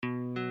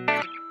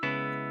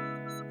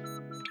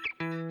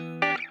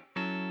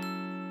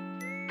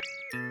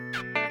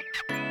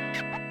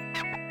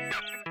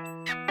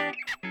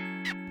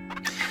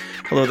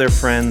Hello there,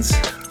 friends.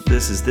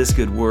 This is This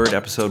Good Word,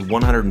 episode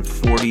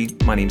 140.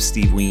 My name's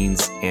Steve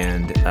Wiens,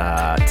 and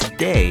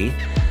today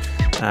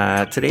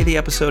the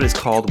episode is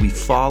called We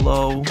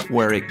Follow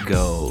Where It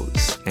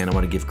Goes, and I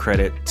want to give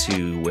credit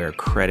to where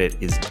credit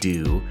is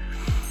due.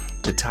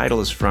 The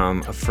title is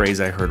from a phrase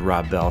I heard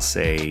Rob Bell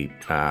say,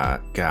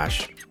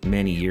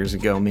 many years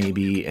ago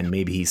maybe, and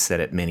maybe he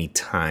said it many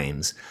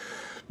times,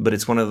 but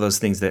it's one of those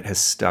things that has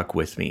stuck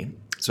with me.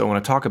 So I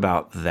want to talk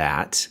about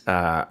that,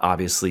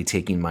 obviously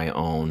taking my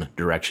own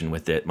direction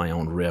with it, my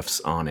own riffs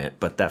on it.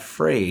 But that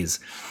phrase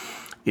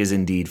is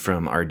indeed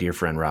from our dear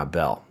friend Rob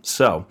Bell.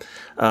 So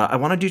I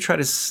want to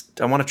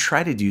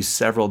try to do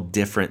several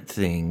different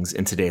things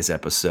in today's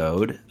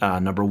episode.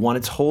 Number one,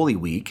 it's Holy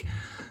Week,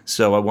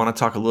 so I want to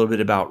talk a little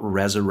bit about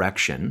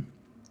resurrection,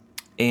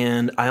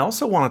 and I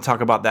also want to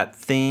talk about that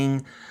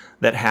thing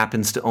that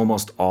happens to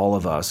almost all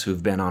of us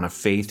who've been on a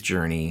faith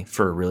journey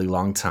for a really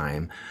long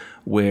time,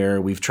 where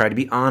we've tried to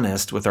be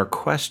honest with our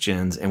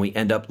questions and we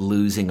end up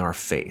losing our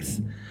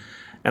faith.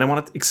 And I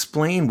want to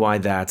explain why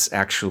that's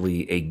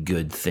actually a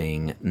good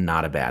thing,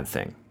 not a bad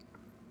thing.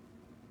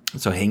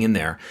 So hang in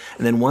there.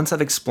 And then once I've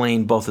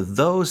explained both of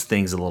those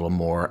things a little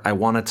more, I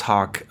want to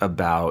talk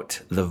about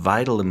the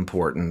vital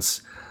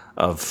importance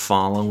of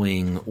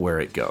following where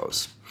it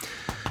goes.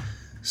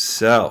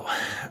 So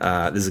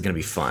this is going to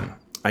be fun.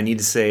 I need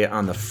to say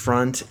on the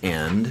front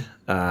end,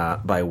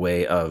 by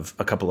way of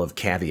a couple of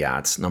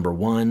caveats. Number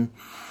one,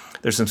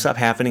 there's some stuff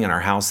happening in our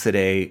house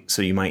today,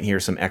 so you might hear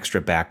some extra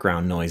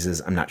background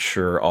noises. I'm not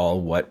sure all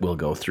what will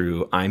go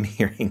through. I'm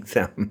hearing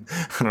them.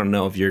 I don't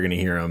know if you're going to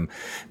hear them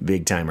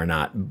big time or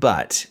not,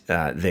 but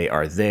they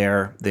are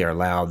there. They are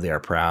loud. They are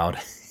proud,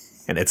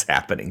 and it's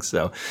happening.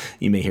 So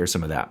you may hear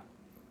some of that.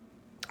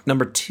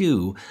 Number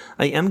two,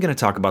 I am going to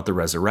talk about the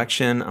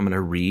resurrection. I'm going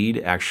to read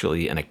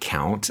actually an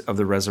account of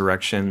the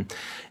resurrection.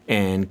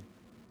 And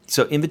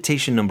so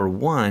invitation number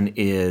one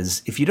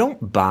is, if you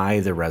don't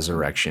buy the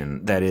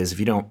resurrection, that is, if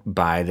you don't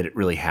buy that it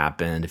really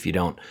happened, if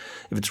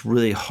it's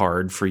really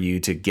hard for you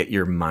to get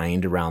your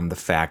mind around the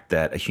fact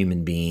that a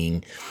human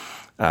being,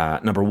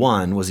 number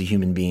one, was a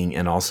human being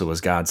and also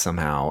was God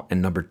somehow,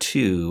 and number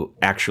two,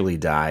 actually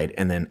died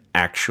and then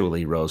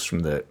actually rose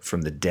from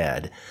the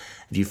dead.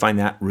 If you find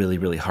that really,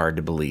 really hard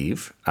to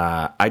believe,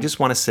 I just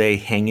want to say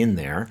hang in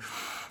there.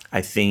 I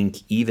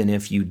think even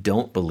if you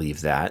don't believe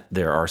that,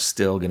 there are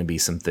still going to be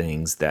some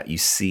things that you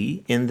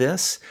see in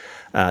this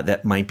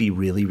that might be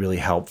really, really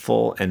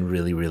helpful and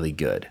really, really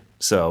good.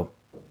 So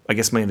I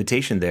guess my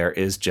invitation there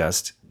is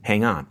just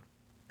hang on.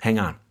 Hang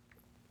on.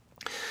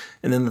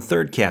 And then the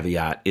third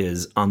caveat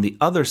is, on the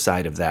other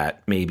side of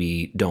that,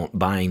 maybe don't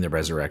buying the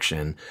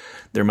resurrection,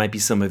 there might be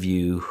some of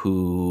you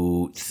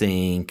who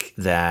think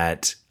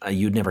that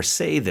you'd never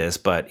say this,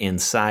 but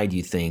inside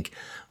you think,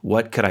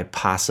 what could I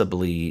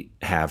possibly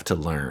have to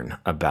learn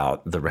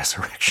about the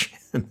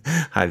resurrection?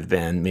 I've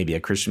been maybe a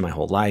Christian my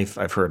whole life.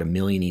 I've heard a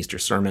million Easter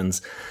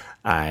sermons.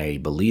 I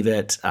believe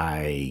it.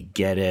 I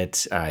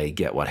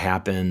get what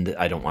happened.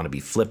 I don't want to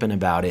be flippant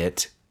about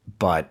it.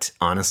 But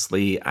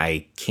honestly,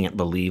 I can't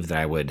believe that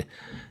I would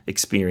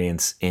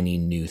experience any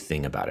new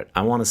thing about it.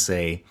 I want to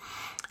say,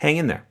 hang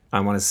in there. I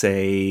want to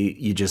say,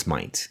 you just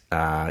might.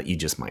 You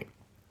just might.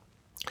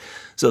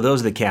 So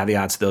those are the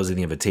caveats. Those are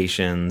the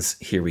invitations.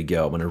 Here we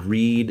go. I'm going to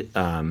read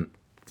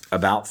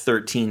about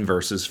 13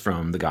 verses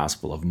from the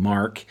Gospel of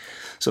Mark.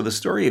 So the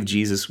story of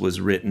Jesus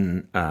was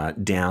written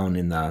down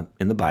in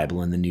the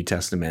Bible, in the New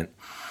Testament,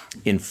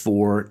 in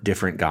 4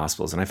 different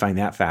Gospels. And I find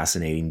that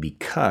fascinating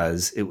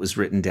because it was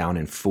written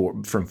down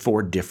from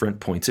 4 different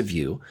points of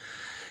view,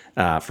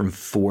 from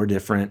 4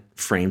 different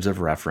frames of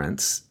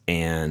reference.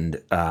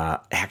 And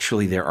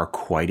actually, there are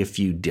quite a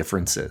few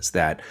differences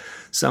that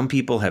some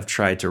people have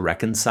tried to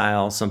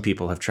reconcile. Some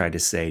people have tried to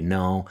say,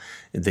 no,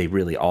 they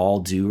really all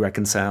do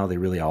reconcile. They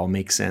really all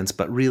make sense.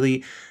 But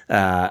really,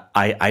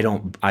 I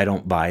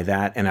don't buy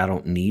that, and I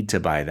don't need to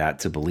buy that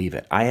to believe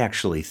it. I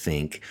actually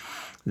think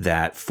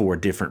that 4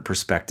 different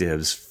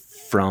perspectives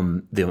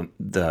from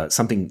the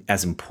something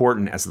as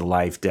important as the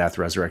life, death,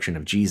 resurrection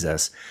of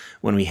Jesus,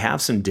 when we have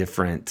some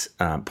different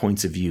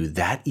points of view,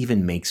 that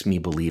even makes me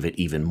believe it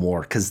even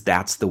more, because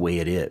that's the way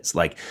it is.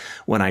 Like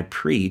when I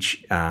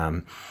preach,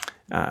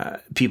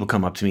 people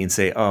come up to me and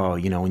say, oh,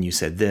 when you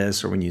said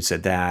this or when you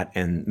said that,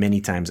 and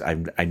many times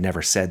I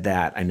never said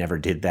that, I never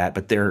did that,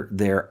 but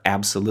they're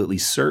absolutely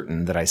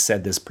certain that I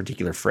said this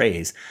particular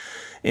phrase.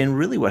 And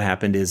really what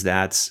happened is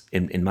that's,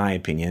 in my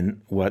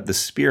opinion, what the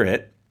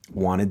Spirit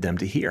wanted them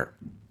to hear,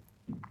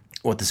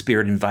 what the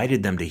Spirit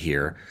invited them to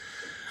hear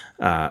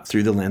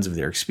through the lens of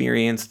their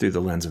experience, through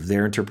the lens of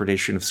their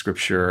interpretation of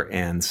Scripture.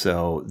 And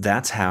so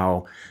that's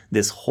how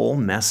this whole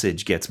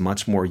message gets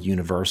much more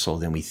universal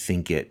than we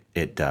think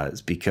it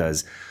does,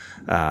 because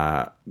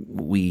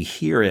we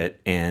hear it,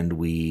 and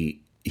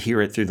we hear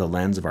it through the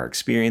lens of our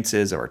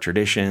experiences, of our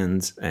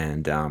traditions,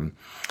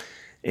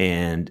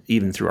 and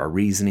even through our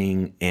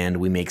reasoning, and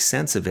we make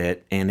sense of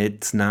it, and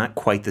it's not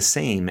quite the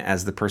same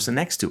as the person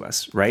next to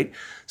us, right?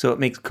 So it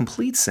makes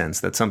complete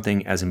sense that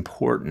something as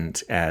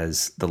important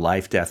as the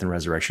life, death, and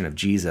resurrection of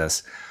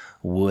Jesus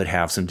would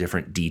have some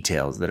different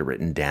details that are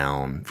written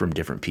down from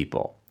different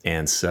people.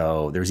 And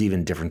so there's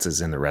even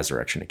differences in the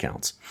resurrection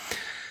accounts.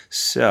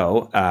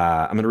 So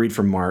I'm going to read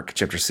from Mark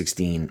chapter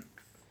 16,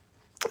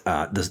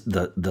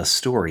 the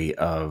story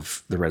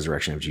of the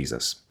resurrection of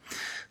Jesus.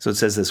 So it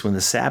says this: when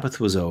the Sabbath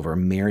was over,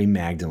 Mary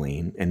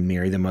Magdalene and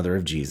Mary, the mother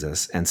of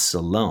Jesus, and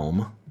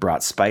Salome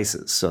brought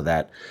spices so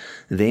that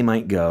they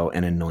might go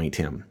and anoint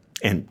him.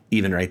 And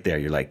even right there,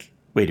 you're like,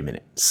 wait a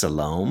minute,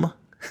 Salome?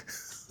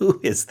 Who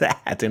is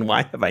that? And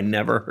why have I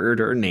never heard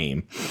her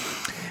name?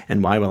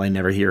 And why will I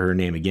never hear her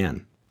name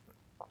again?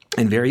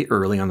 And very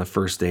early on the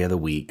first day of the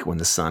week, when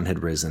the sun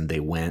had risen, they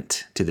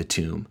went to the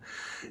tomb.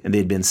 And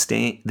they'd been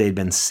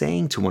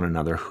saying to one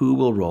another, who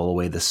will roll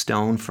away the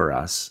stone for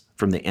us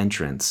from the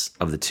entrance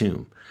of the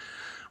tomb?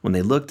 When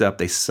they looked up,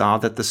 they saw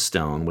that the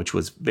stone, which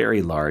was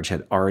very large,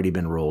 had already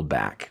been rolled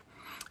back.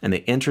 And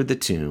they entered the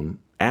tomb.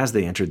 As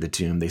they entered the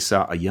tomb, they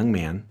saw a young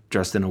man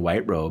dressed in a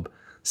white robe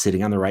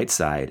sitting on the right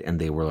side, and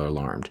they were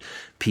alarmed.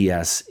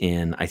 P.S.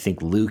 In, I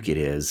think Luke it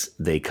is,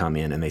 they come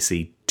in and they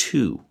see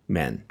two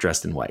men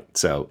dressed in white.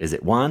 So is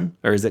it one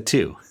or is it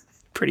two?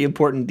 Pretty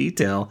important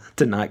detail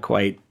to not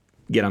quite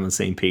get on the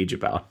same page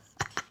about.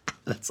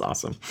 That's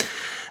awesome.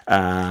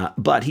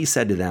 But he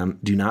said to them,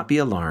 do not be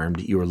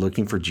alarmed. You are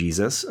looking for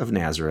Jesus of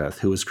Nazareth,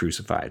 who was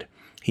crucified.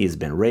 He has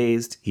been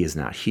raised. He is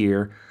not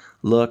here.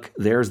 Look,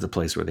 there's the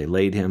place where they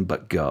laid him,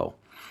 but go.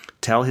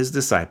 Tell his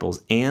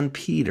disciples and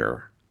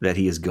Peter that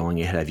he is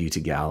going ahead of you to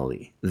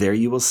Galilee. There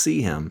you will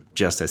see him,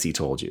 just as he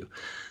told you.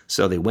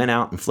 So they went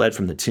out and fled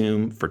from the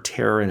tomb, for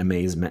terror and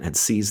amazement had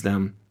seized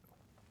them.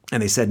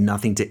 And they said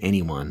nothing to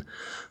anyone,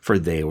 for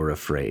they were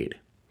afraid.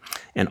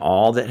 And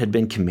all that had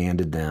been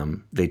commanded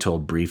them, they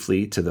told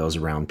briefly to those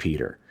around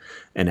Peter.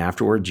 And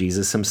afterward,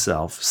 Jesus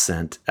himself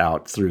sent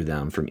out through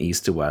them from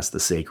east to west the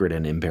sacred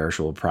and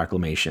imperishable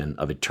proclamation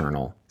of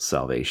eternal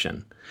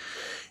salvation.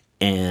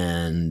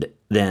 And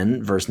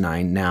then, verse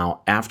 9,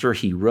 now after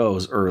he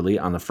rose early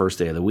on the first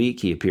day of the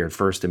week, he appeared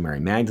first to Mary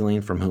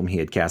Magdalene, from whom he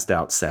had cast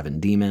out 7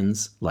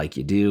 demons, like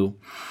you do.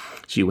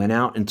 She went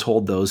out and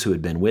told those who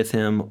had been with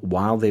him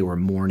while they were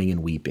mourning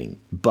and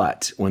weeping.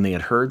 But when they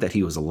had heard that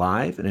he was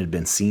alive and had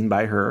been seen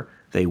by her,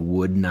 they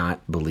would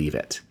not believe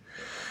it.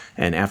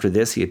 And after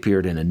this, he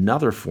appeared in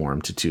another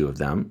form to 2 of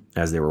them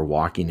as they were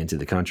walking into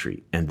the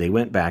country. And they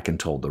went back and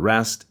told the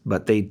rest,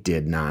 but they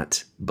did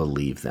not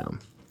believe them.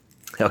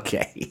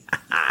 Okay,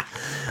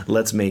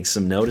 let's make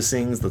some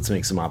noticings. Let's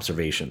make some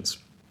observations.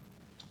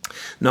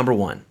 Number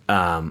 1,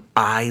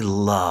 I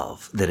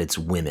love that it's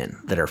women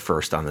that are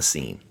first on the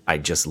scene. I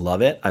just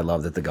love it. I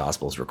love that the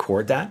Gospels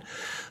record that.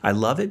 I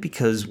love it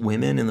because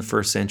women in the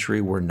first century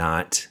were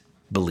not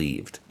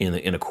believed.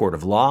 In a court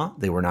of law,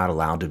 they were not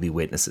allowed to be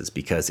witnesses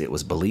because it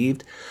was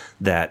believed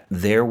that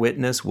their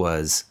witness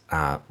was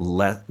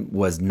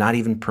not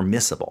even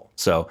permissible.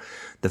 So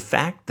the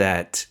fact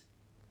that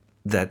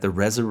the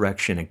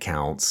resurrection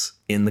accounts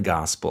in the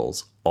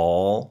Gospels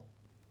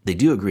they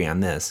do agree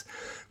on this.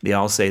 They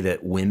all say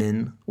that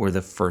women were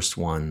the first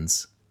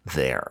ones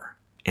there.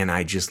 And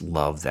I just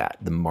love that.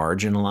 The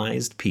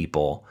marginalized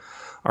people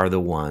are the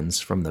ones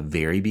from the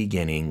very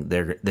beginning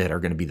that are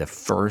going to be the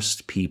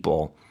first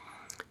people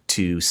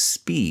to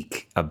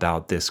speak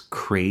about this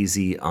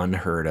crazy,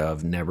 unheard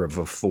of, never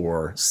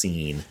before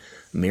seen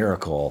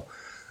miracle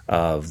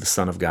of the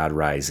Son of God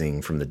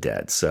rising from the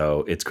dead.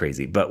 So it's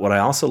crazy. But what I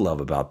also love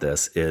about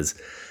this is,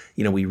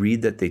 we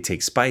read that they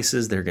take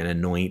spices. They're going to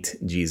anoint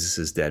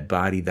Jesus's dead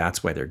body.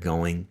 That's why they're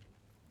going.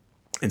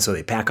 And so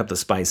they pack up the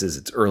spices.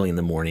 It's early in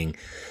the morning.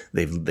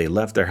 They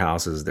left their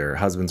houses. Their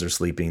husbands are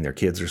sleeping. Their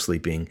kids are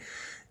sleeping.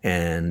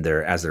 And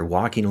as they're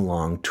walking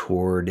along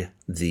toward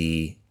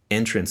the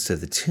entrance to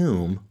the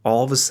tomb,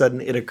 all of a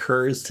sudden it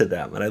occurs to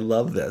them. And I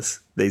love this.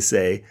 They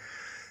say,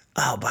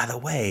 oh, by the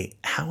way,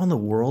 how in the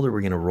world are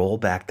we going to roll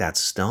back that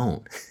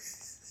stone?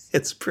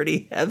 It's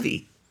pretty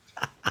heavy.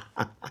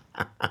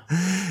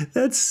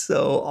 That's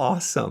so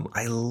awesome.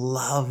 I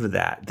love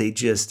that. They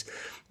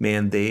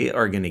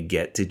are going to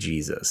get to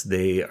Jesus.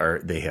 They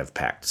have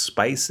packed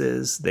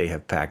spices. They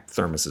have packed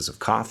thermoses of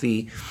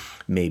coffee,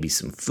 maybe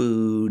some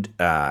food,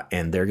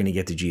 and they're going to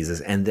get to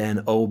Jesus. And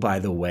then, oh, by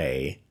the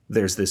way,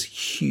 there's this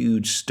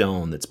huge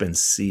stone that's been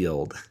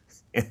sealed.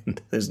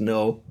 And there's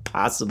no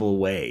possible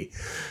way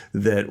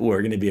that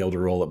we're going to be able to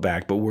roll it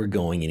back, but we're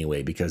going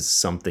anyway because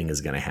something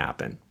is going to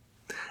happen.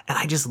 And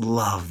I just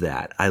love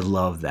that. I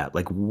love that.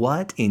 Like,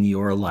 what in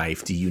your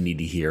life do you need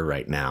to hear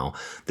right now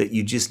that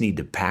you just need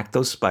to pack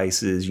those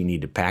spices, you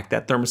need to pack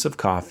that thermos of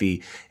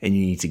coffee, and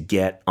you need to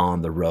get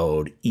on the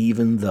road,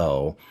 even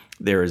though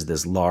there is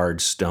this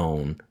large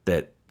stone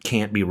that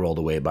can't be rolled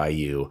away by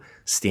you,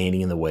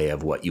 standing in the way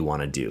of what you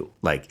want to do.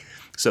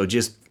 So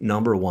just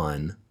number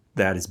 1,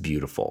 that is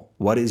beautiful.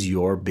 What is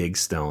your big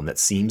stone that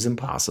seems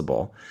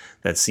impossible,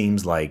 that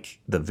seems like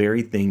the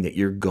very thing that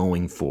you're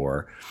going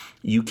for?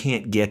 You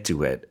can't get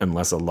to it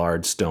unless a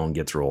large stone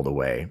gets rolled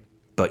away,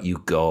 but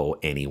you go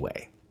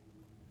anyway,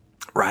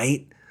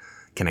 right?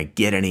 Can I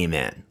get an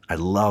amen? I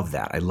love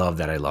that. I love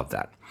that. I love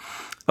that.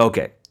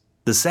 Okay.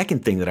 The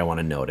second thing that I want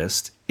to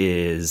notice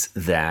is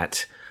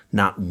that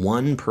Not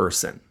one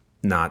person,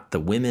 not the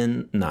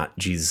women, not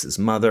Jesus'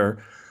 mother,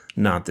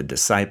 not the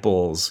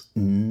disciples,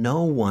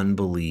 no one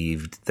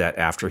believed that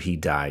after he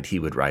died, he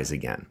would rise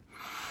again.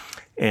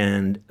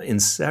 And in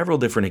several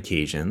different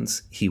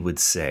occasions, he would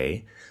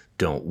say,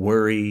 "Don't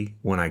worry,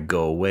 when I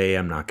go away,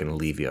 I'm not going to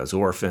leave you as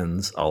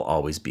orphans. I'll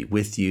always be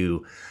with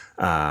you."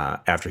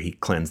 After he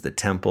cleansed the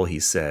temple, he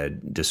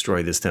said,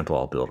 "Destroy this temple,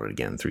 I'll build it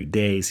again in 3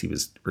 days." He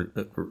was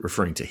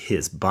referring to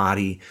his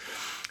body.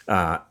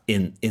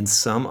 In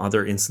some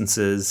other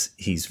instances,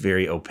 he's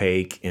very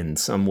opaque. In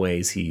some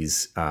ways,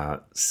 he's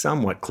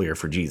somewhat clear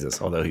for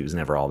Jesus, although he was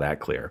never all that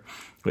clear,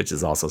 which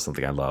is also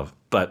something I love.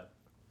 But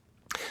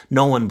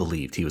no one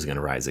believed he was going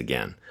to rise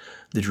again.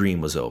 The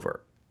dream was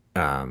over.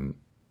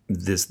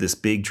 This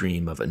big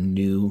dream of a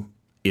new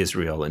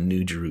Israel, a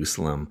new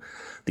Jerusalem,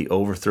 the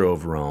overthrow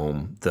of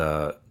Rome,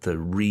 the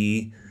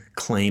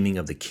reclaiming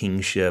of the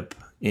kingship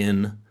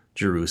in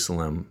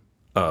Jerusalem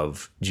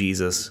of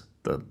Jesus,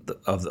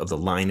 of the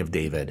line of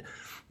David,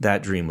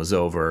 that dream was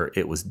over.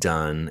 It was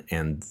done,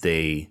 and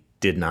they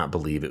did not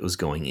believe it was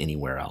going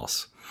anywhere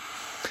else.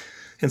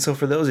 And so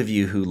for those of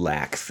you who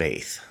lack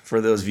faith,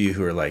 for those of you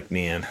who are like,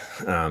 man,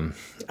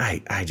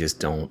 I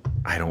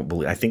don't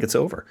believe, I think it's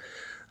over.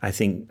 I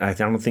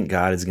don't think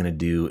God is going to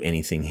do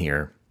anything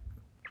here.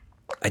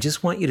 I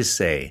just want you to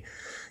say,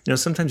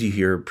 sometimes you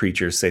hear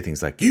preachers say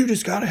things like, you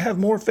just got to have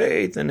more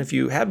faith. And if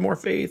you had more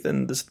faith,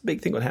 then this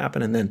big thing would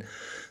happen. And then,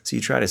 so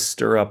you try to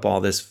stir up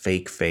all this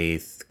fake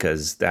faith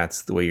because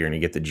that's the way you're going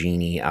to get the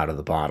genie out of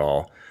the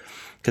bottle.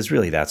 Because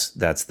really that's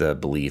the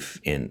belief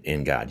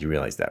in God. You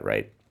realize that,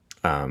 right?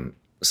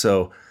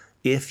 So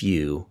if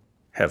you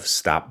have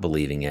stopped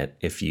believing it,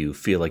 if you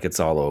feel like it's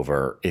all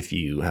over, if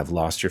you have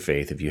lost your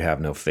faith, if you have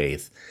no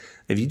faith,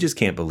 if you just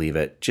can't believe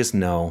it, just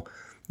know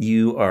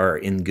you are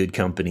in good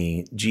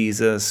company.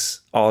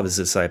 Jesus, all of his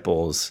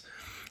disciples,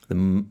 the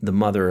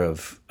mother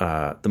of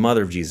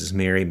Jesus,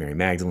 Mary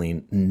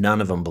Magdalene,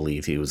 none of them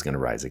believed he was going to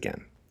rise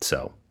again.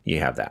 So you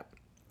have that.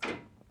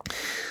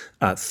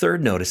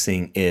 Third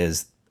noticing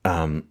is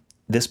you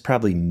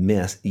probably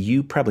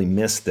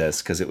missed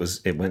this because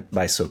it went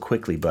by so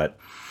quickly, but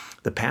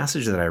the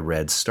passage that I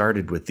read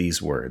started with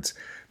these words,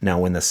 "Now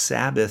when the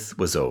Sabbath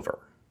was over."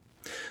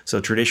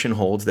 So tradition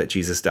holds that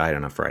Jesus died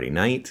on a Friday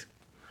night,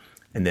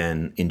 and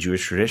then in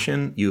Jewish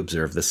tradition, you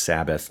observe the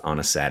Sabbath on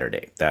a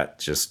Saturday. That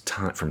just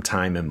from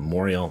time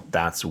immemorial,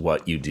 that's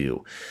what you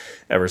do.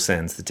 Ever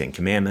since the Ten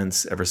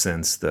Commandments, ever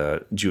since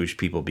the Jewish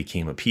people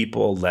became a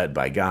people led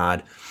by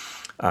God,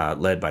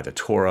 led by the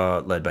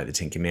Torah, led by the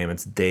Ten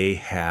Commandments, they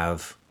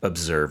have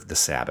observed the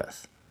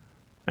Sabbath.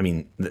 I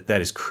mean,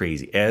 that is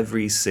crazy.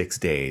 Every 6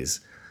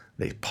 days,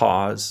 they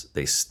pause,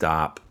 they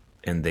stop,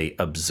 and they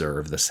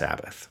observe the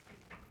Sabbath.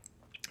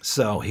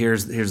 So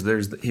here's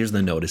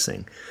the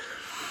noticing.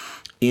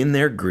 In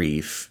their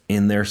grief,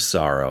 in their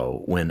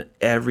sorrow, when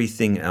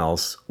everything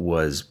else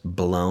was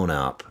blown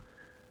up,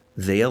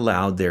 they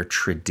allowed their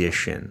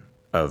tradition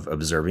of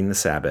observing the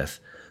Sabbath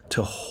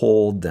to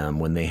hold them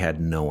when they had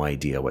no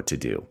idea what to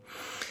do.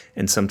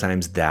 And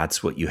sometimes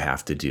that's what you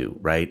have to do,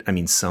 right? I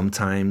mean,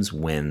 sometimes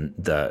when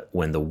the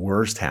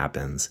worst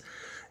happens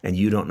and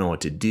you don't know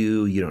what to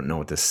do, you don't know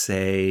what to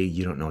say,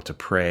 you don't know what to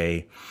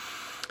pray,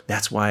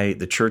 that's why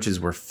the churches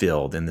were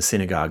filled and the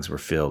synagogues were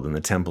filled and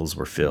the temples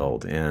were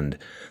filled and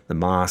the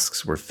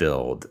mosques were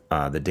filled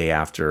the day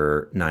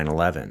after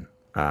 9/11,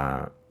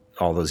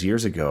 all those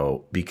years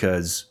ago,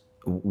 because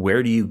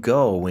where do you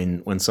go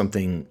when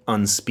something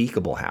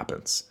unspeakable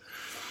happens?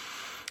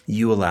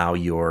 You allow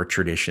your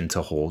tradition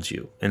to hold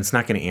you. And it's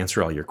not going to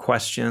answer all your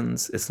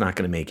questions. It's not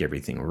going to make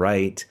everything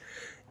right.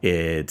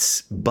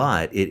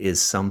 But it is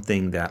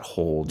something that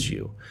holds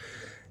you.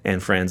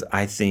 And friends,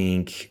 I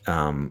think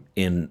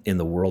in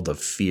the world of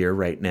fear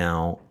right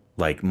now,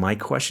 like my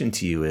question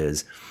to you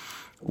is,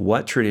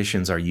 what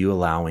traditions are you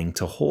allowing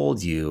to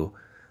hold you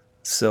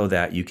so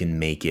that you can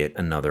make it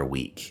another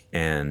week?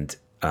 And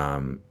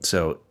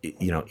so,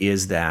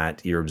 is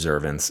that your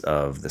observance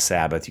of the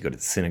Sabbath? You go to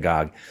the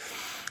synagogue.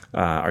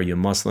 Are you a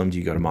Muslim? Do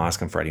you go to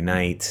mosque on Friday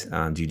night?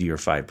 Do you do your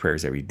 5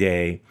 prayers every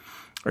day?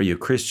 Are you a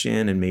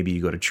Christian and maybe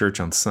you go to church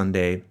on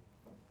Sunday?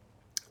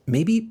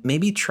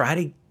 Maybe try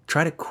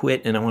to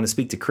quit, and I want to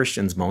speak to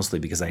Christians mostly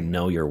because I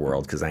know your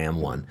world, because I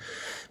am one.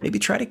 Maybe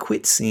try to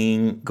quit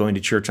seeing going to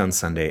church on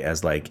Sunday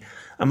as like,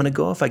 I'm going to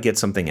go if I get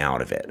something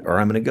out of it, or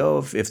I'm going to go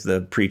if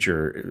the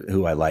preacher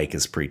who I like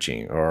is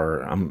preaching,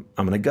 or I'm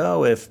going to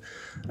go if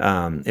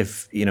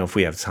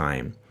we have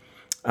time.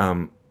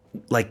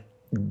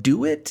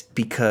 Do it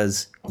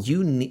because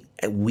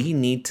we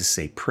need to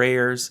say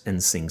prayers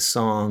and sing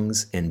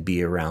songs and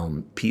be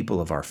around people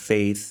of our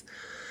faith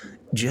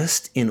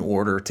just in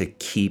order to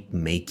keep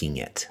making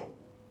it.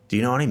 Do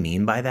you know what I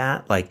mean by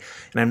that? And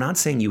I'm not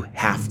saying you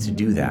have to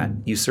do that.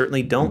 You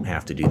certainly don't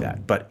have to do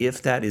that. But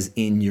if that is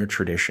in your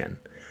tradition,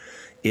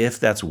 if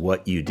that's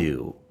what you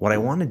do, what I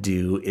want to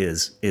do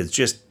is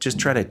just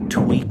try to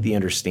tweak the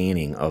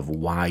understanding of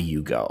why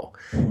you go.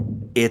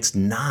 It's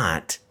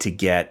not to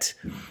get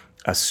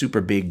a super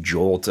big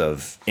jolt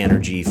of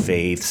energy,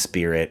 faith,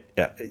 spirit.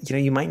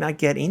 You might not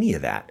get any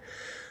of that.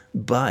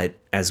 But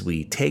as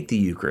we take the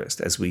Eucharist,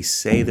 as we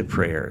say the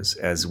prayers,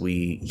 as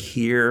we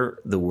hear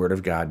the Word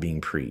of God being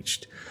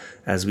preached,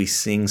 as we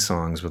sing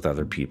songs with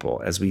other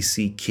people, as we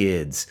see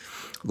kids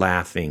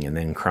laughing and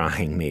then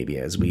crying maybe,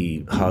 as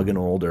we hug an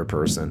older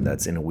person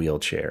that's in a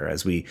wheelchair,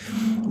 as we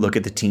look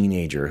at the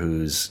teenager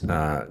who's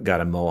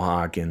got a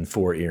mohawk and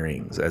 4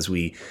 earrings, as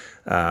we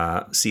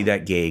see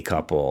that gay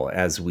couple,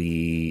 as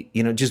we,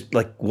 just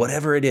like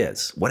whatever it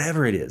is,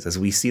 as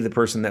we see the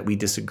person that we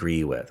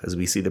disagree with, as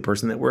we see the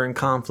person that we're in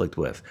conflict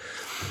with,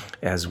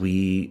 as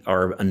we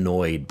are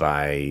annoyed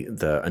by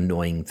the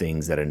annoying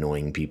things that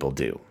annoying people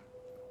do.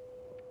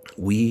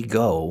 We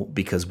go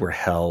because we're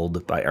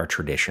held by our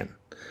tradition.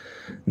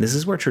 And this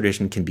is where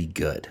tradition can be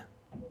good,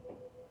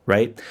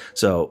 right?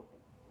 So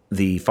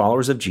the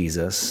followers of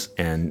Jesus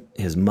and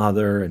his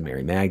mother and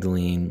Mary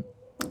Magdalene,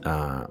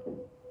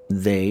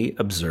 they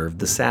observed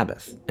the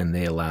Sabbath, and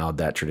they allowed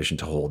that tradition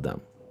to hold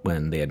them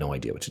when they had no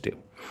idea what to do.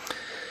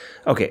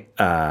 Okay,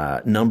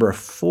 number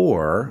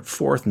 4,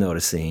 fourth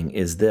noticing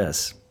is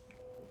this.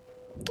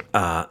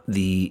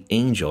 The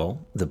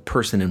angel, the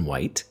person in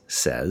white,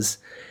 says,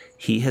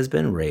 he has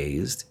been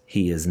raised,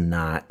 he is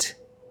not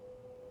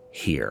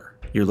here.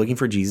 You're looking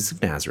for Jesus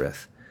of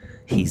Nazareth.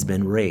 He's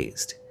been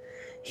raised.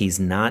 He's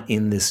not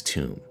in this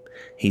tomb.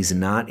 He's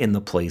not in the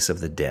place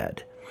of the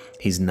dead.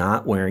 He's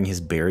not wearing his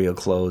burial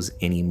clothes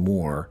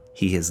anymore.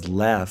 He has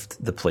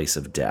left the place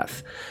of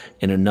death.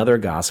 In another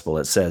gospel,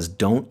 it says,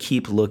 don't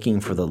keep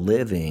looking for the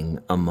living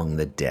among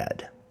the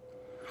dead.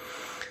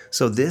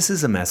 So this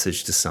is a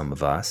message to some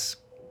of us,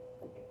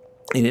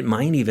 and it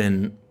might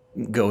even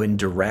go in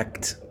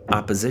direct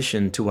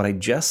opposition to what I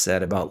just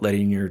said about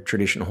letting your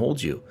tradition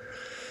hold you.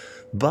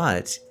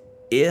 But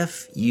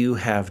if you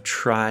have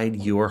tried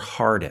your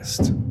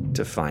hardest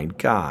to find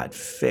God,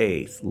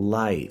 faith,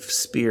 life,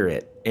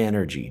 spirit,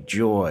 energy,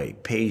 joy,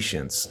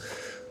 patience,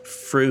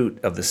 fruit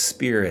of the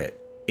Spirit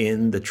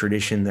in the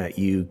tradition that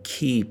you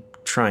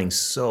keep trying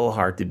so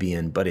hard to be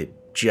in, but it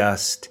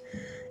just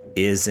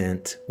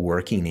isn't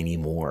working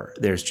anymore.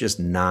 There's just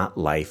not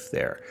life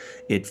there.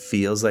 It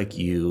feels like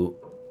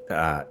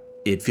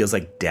it feels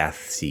like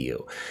death to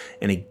you.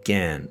 And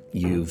again,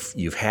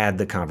 you've had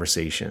the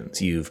conversations,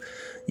 you've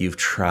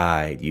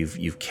tried,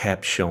 you've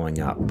kept showing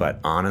up, but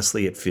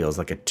honestly, it feels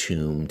like a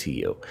tomb to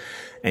you.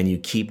 And you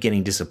keep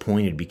getting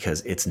disappointed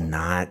because there's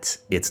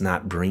no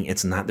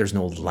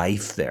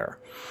life there.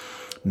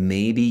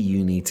 Maybe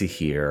you need to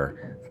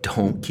hear,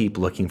 don't keep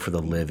looking for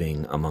the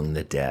living among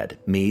the dead.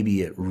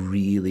 Maybe it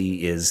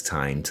really is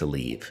time to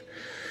leave.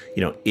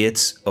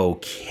 It's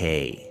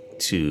okay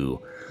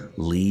to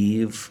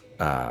leave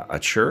a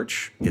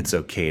church. It's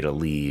okay to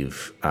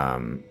leave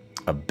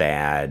a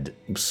bad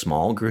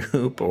small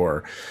group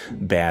or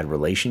bad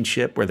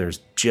relationship where there's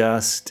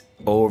just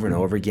over and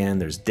over again,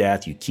 there's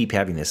death. You keep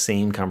having the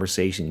same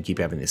conversation. You keep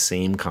having the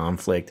same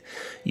conflict.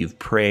 You've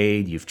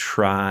prayed. You've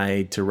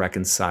tried to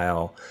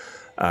reconcile.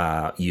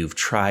 You've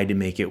tried to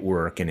make it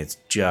work, and it's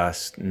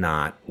just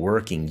not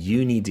working.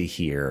 You need to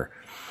hear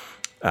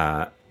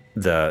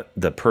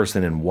the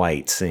person in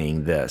white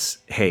saying this,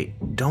 hey,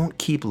 don't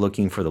keep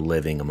looking for the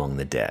living among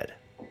the dead.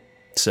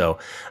 So,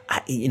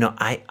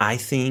 I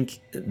think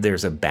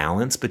there's a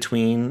balance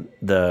between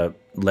the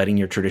letting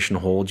your tradition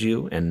hold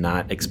you and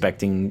not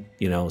expecting,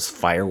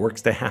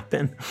 fireworks to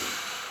happen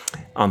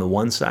on the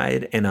one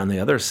side. And on the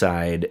other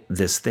side,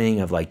 this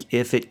thing of like,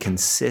 if it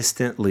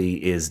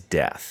consistently is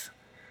death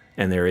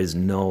and there is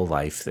no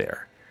life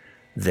there,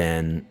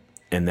 then,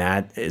 and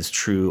that is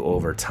true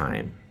over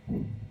time,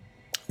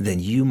 then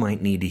you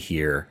might need to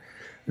hear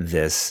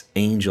this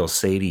angel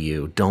say to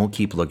you, don't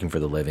keep looking for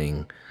the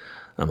living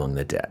among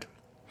the dead.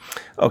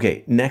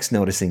 Okay, next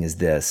noticing is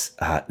this.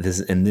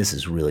 This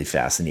is really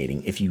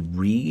fascinating. If you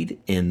read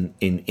in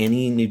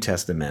any New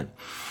Testament,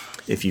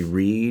 if you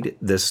read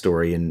this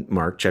story in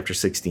Mark chapter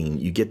 16,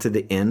 you get to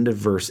the end of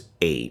verse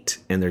 8,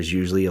 and there's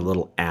usually a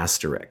little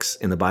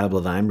asterisk. In the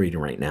Bible that I'm reading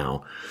right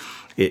now,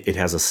 it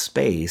has a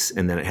space,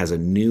 and then it has a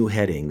new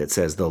heading that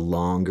says the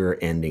longer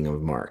ending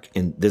of Mark.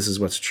 And this is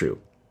what's true.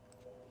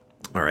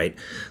 All right,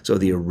 so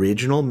the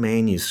original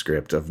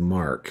manuscript of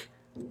Mark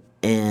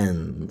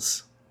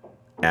ends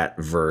at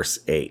verse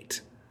 8.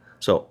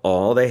 So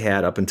all they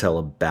had up until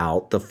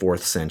about the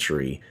 4th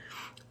century,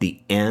 the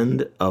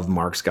end of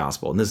Mark's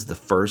gospel, and this is the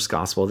first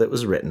gospel that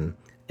was written,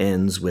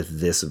 ends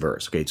with this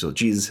verse. Okay, so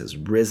Jesus has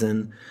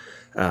risen.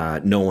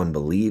 No one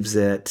believes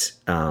it.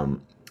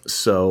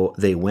 So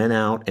they went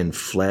out and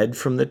fled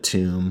from the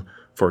tomb,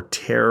 for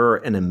terror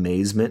and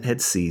amazement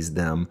had seized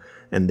them,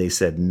 and they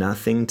said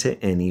nothing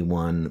to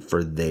anyone,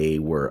 for they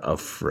were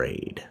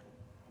afraid.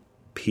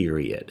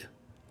 Period.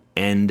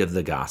 End of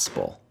the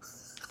gospel.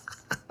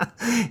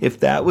 If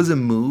that was a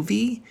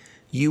movie,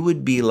 you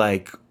would be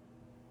like,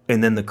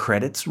 and then the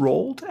credits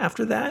rolled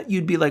after that,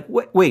 you'd be like,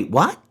 wait,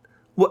 what?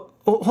 What?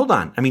 Oh, hold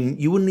on. I mean,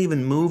 you wouldn't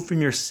even move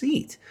from your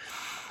seat.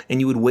 And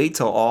you would wait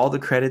till all the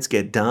credits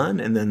get done,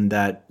 and then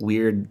that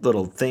weird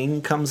little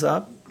thing comes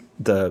up,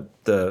 the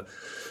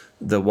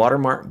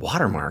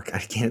watermark. I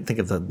can't think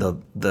of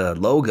the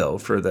logo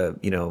for the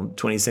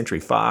 20th Century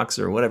Fox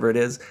or whatever it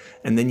is.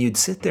 And then you'd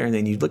sit there and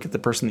then you'd look at the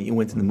person that you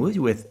went to the movie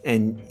with,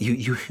 and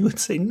you would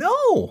say,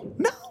 no.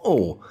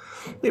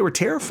 They were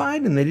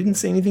terrified and they didn't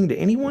say anything to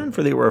anyone,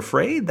 for they were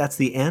afraid. That's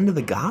the end of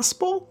the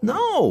gospel?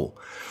 No.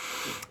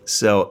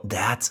 So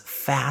that's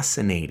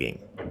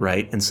fascinating,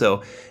 right? And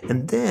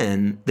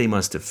then they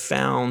must have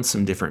found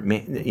some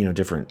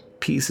different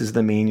pieces of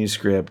the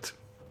manuscript.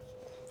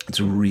 It's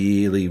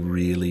really,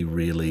 really,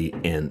 really,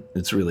 and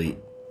it's really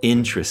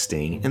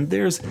interesting. And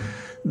there's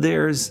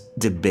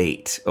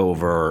debate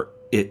over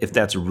if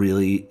that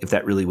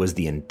really was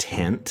the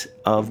intent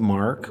of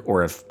Mark,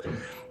 or if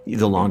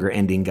the longer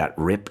ending got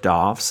ripped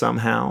off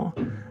somehow.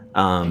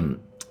 Who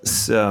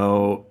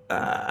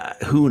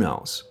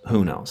knows?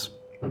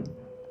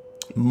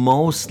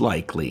 Most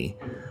likely,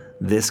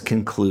 this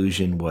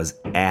conclusion was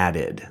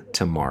added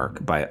to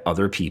Mark by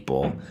other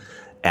people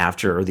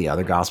after the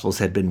other Gospels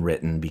had been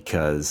written,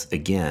 because,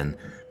 again,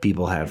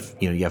 people have,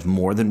 you have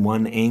more than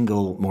one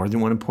angle, more than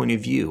one point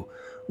of view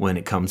when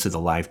it comes to the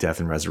life, death,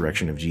 and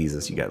resurrection of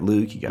Jesus. You got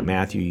Luke, you got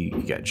Matthew,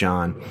 you got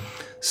John.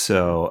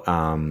 So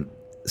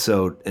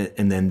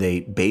and then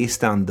they,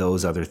 based on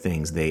those other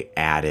things, they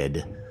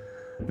added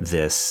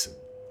this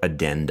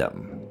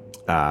addendum.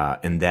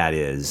 And that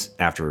is,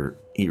 after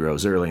he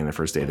rose early on the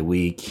first day of the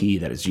week, he,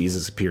 that is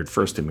Jesus, appeared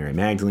first to Mary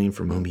Magdalene,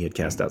 from whom he had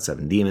cast out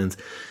 7 demons.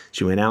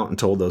 She went out and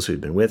told those who had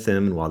been with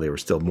him, and while they were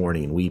still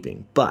mourning and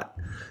weeping. But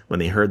when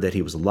they heard that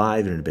he was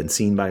alive and had been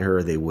seen by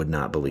her, they would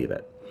not believe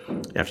it.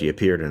 After he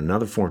appeared in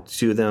another form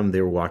to them,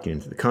 they were walking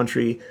into the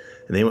country,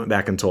 and they went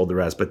back and told the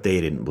rest, but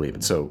they didn't believe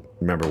it. So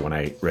remember when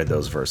I read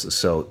those verses.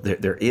 So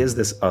there is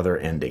this other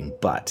ending,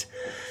 but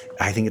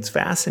I think it's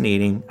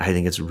fascinating. I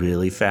think it's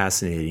really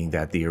fascinating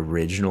that the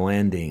original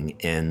ending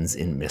ends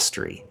in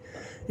mystery.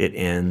 It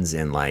ends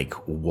in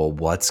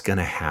what's going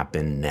to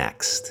happen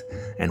next?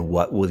 And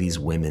what will these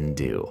women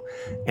do?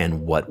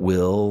 And what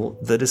will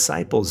the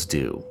disciples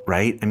do?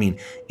 Right? I mean,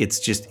 it's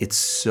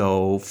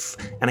so,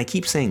 and I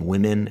keep saying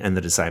women and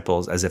the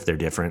disciples as if they're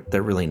different.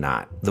 They're really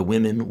not. The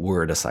women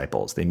were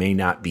disciples. They may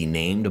not be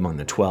named among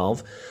the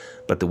 12,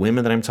 but the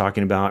women that I'm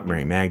talking about,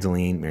 Mary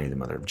Magdalene, Mary the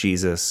mother of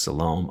Jesus,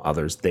 Salome,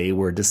 others, they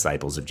were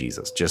disciples of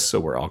Jesus, just so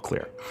we're all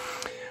clear.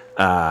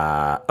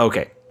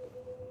 Okay.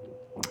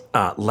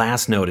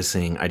 Last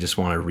noticing, I just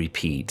want to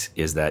repeat,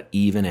 is that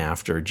even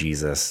after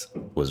Jesus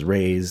was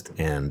raised,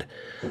 and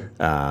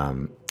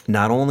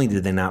not only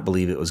did they not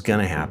believe it was going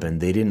to happen,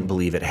 they didn't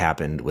believe it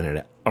happened when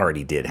it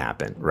already did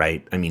happen,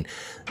 right? I mean,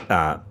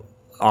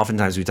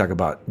 oftentimes we talk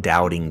about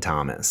doubting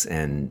Thomas,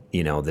 and,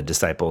 the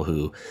disciple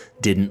who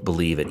didn't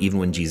believe it. Even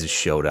when Jesus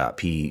showed up,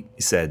 he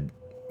said,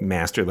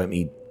 "Master, let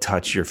me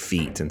touch your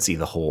feet and see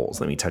the holes.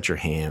 Let me touch your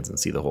hands and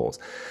see the holes."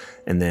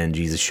 And then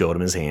Jesus showed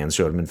him his hands,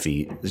 showed him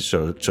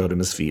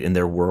his feet, and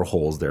there were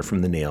holes there from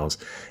the nails.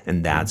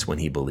 And that's when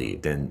he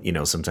believed. And,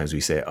 sometimes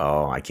we say,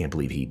 "Oh, I can't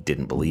believe he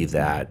didn't believe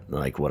that.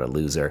 Like, what a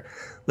loser."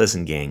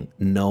 Listen, gang,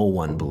 no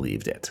one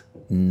believed it.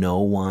 No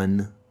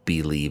one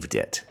believed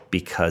it,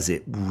 because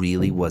it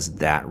really was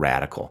that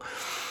radical.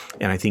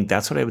 And I think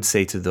that's what I would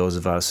say to those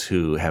of us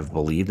who have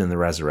believed in the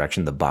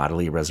resurrection, the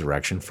bodily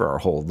resurrection, for our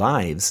whole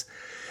lives.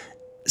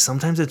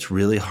 Sometimes it's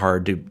really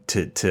hard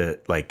to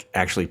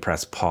actually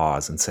press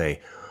pause and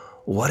say,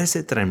 what is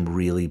it that I'm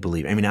really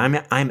believing? I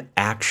mean, I'm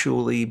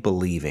actually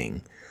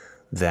believing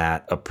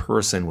that a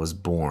person was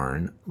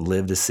born,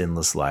 lived a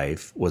sinless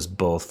life, was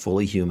both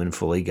fully human,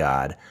 fully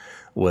God,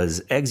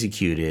 was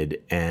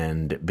executed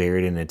and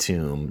buried in a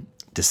tomb,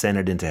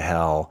 descended into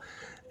hell,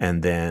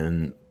 and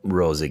then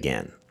rose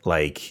again.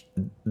 Like,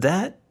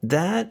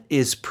 that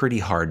is pretty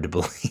hard to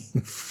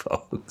believe,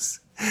 folks.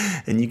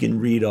 And you can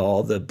read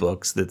all the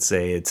books that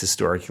say it's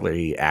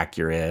historically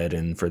accurate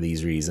and for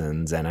these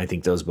reasons. And I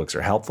think those books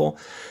are helpful.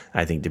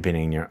 I think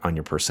depending on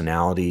your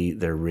personality,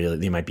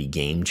 they might be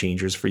game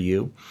changers for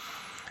you.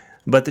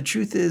 But the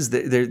truth is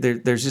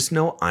that there's just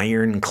no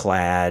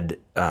ironclad,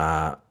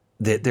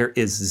 there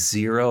is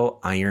zero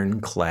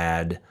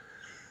ironclad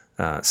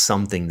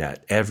something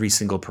that every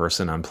single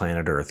person on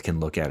planet Earth can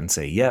look at and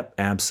say, yep,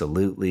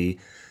 absolutely,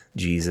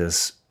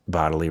 Jesus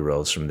bodily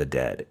rose from the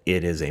dead.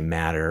 It is a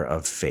matter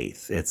of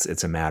faith.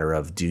 It's a matter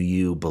of, do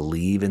you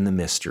believe in the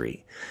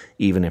mystery?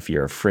 Even if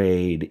you're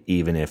afraid,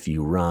 even if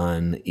you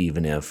run,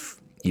 even if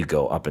you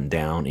go up and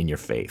down in your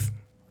faith.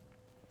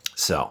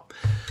 So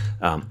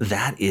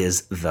that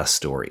is the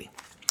story.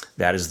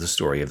 That is the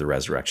story of the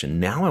resurrection.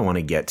 Now I want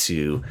to get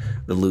to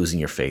the losing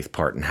your faith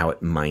part and how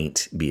it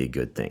might be a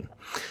good thing.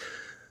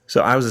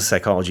 So I was a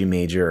psychology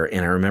major,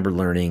 and I remember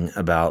learning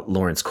about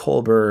Lawrence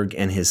Kohlberg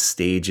and his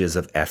stages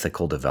of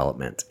ethical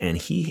development. And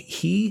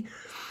he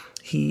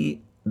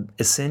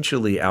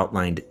essentially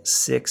outlined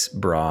 6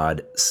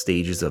 broad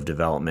stages of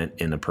development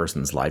in a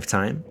person's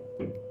lifetime,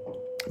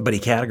 but he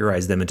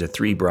categorized them into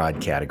 3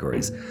 broad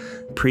categories: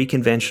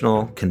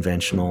 pre-conventional,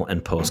 conventional,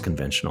 and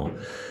post-conventional.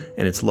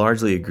 And it's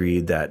largely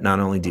agreed that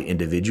not only do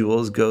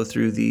individuals go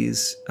through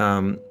these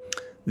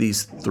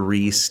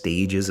 3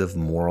 stages of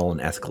moral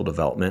and ethical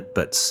development,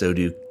 but so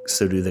do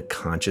the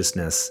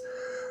consciousness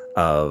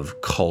of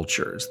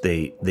cultures.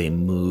 They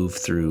move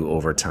through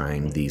over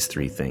time these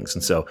three things.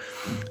 And so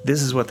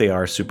this is what they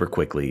are super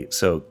quickly.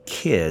 So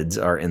kids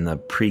are in the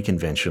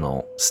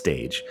pre-conventional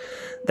stage.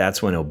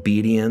 That's when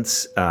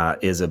obedience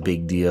is a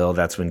big deal.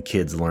 That's when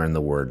kids learn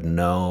the word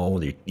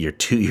no. Your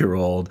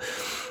 2-year-old.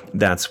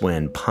 That's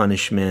when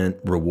punishment,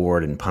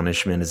 reward and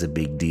punishment is a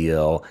big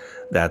deal.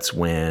 That's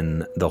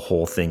when the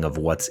whole thing of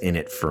what's in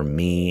it for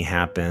me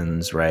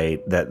happens,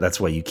 right?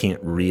 That's why you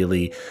can't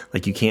really,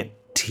 you can't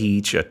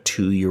teach a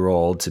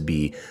 2-year-old to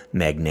be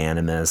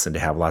magnanimous and to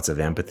have lots of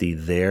empathy.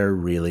 They're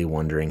really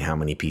wondering how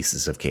many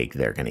pieces of cake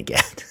they're going to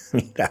get. I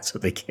mean, that's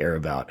what they care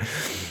about.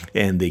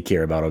 And they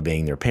care about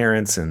obeying their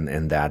parents,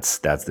 and that's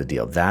the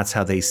deal. That's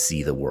how they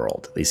see the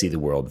world. They see the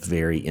world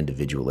very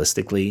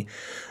individualistically.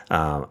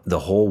 The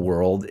whole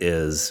world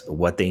is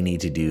what they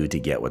need to do to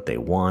get what they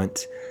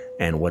want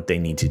and what they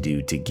need to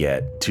do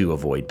to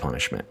avoid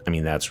punishment. I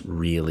mean, that's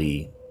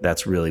really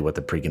what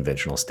the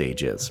pre-conventional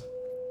stage is.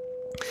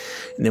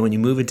 And then when you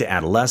move into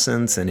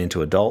adolescence and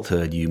into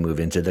adulthood, you move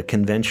into the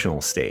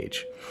conventional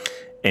stage.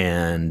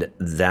 And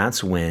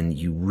that's when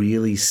you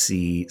really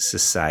see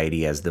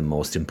society as the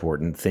most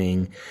important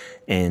thing.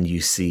 And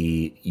you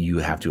see you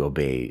have to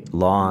obey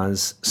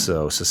laws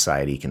so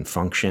society can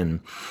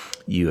function.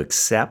 You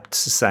accept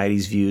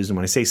society's views. And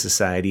when I say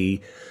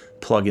society,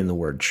 plug in the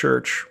word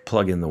church,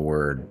 plug in the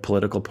word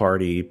political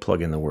party,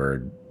 plug in the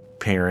word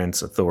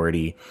parents,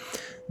 authority.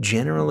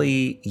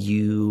 Generally,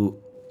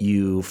 you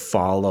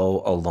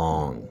follow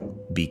along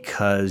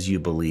because you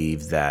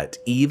believe that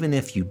even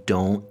if you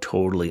don't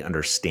totally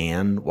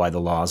understand why the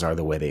laws are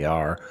the way they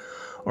are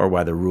or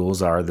why the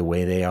rules are the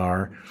way they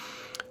are,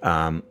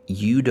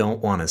 you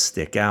don't want to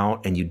stick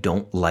out, and you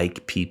don't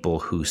like people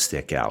who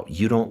stick out.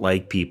 You don't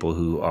like people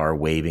who are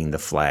waving the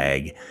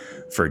flag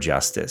for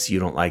justice. You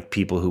don't like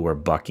people who are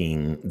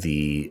bucking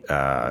the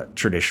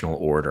traditional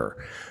order,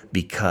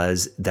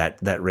 because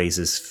that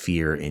raises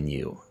fear in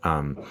you.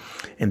 And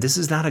this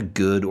is not a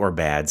good or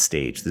bad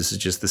stage. This is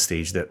just the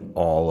stage that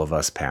all of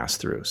us pass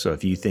through. So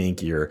if you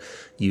think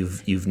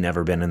you've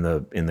never been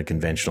in the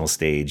conventional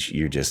stage,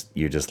 you're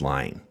just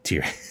lying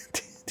to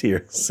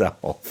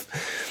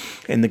yourself.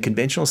 And the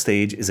conventional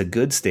stage is a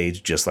good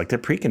stage, just like the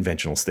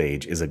pre-conventional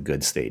stage is a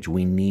good stage.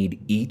 We need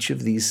each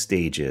of these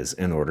stages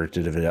in order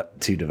to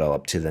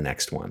develop to the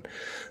next one.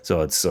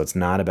 So it's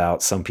not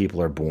about some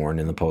people are born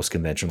in the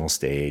post-conventional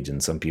stage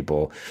and some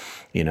people,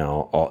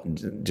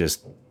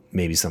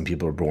 maybe some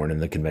people are born in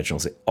the conventional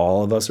stage.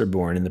 All of us are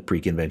born in the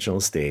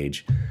pre-conventional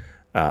stage.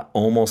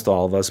 Almost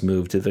all of us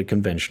move to the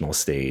conventional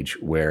stage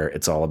where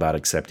it's all about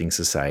accepting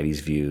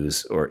society's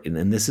views,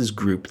 and this is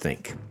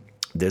groupthink.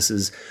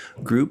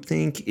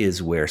 Groupthink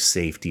is where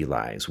safety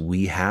lies.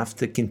 We have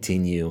to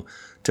continue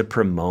to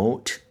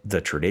promote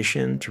the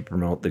tradition, to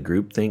promote the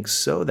groupthink,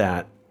 so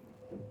that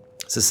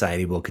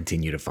society will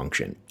continue to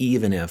function,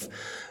 even if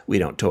we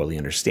don't totally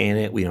understand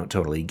it, we don't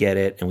totally get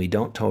it, and we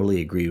don't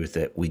totally agree with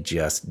it. We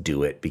just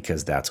do it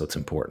because that's what's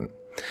important.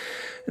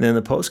 And then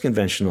the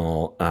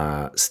post-conventional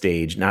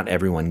stage, not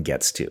everyone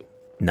gets to.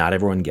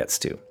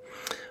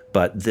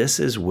 But this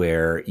is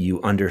where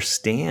you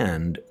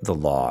understand the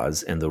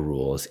laws and the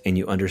rules, and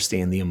you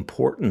understand the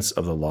importance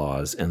of the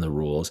laws and the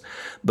rules,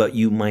 but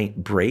you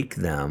might break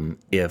them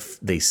if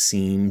they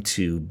seem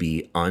to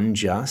be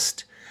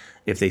unjust,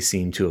 if they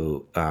seem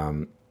to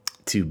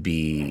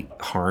be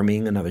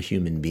harming another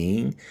human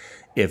being,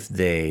 if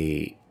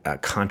they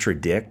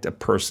contradict a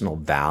personal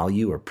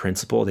value or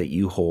principle that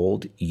you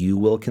hold, you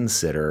will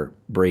consider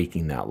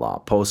breaking that law.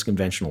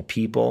 Post-conventional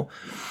people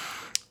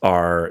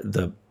are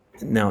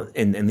Now,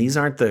 and these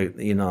aren't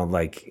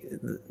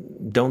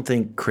don't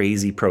think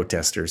crazy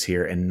protesters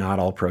here, and not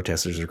all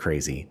protesters are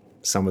crazy.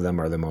 Some of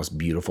them are the most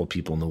beautiful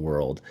people in the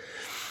world.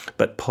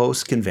 But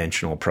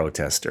post-conventional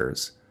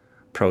protesters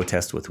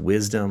protest with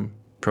wisdom,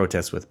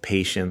 protest with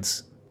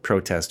patience,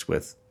 protest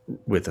with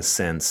a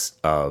sense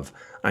of,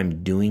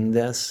 I'm doing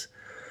this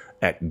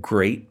at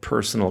great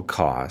personal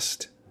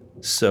cost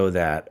so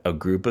that a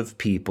group of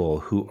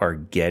people who are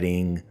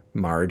getting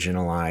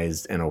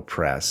marginalized and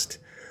oppressed,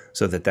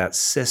 so that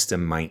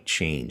system might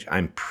change.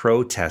 I'm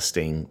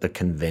protesting the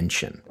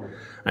convention.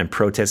 I'm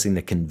protesting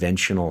the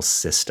conventional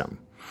system.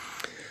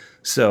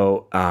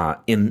 So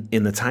in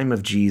the time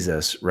of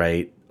Jesus,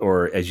 right,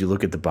 or as you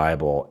look at the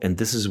Bible, and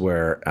this is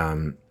where,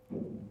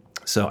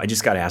 so I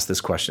just got to ask this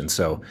question.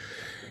 So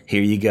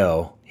here you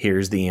go.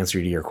 Here's the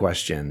answer to your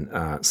question,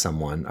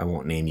 someone. I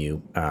won't name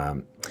you.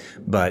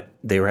 But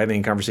they were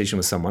having a conversation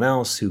with someone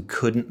else who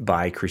couldn't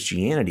buy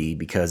Christianity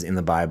because in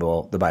the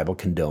Bible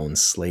condones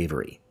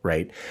slavery,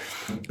 right?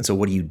 And so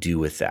what do you do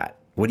with that?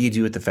 What do you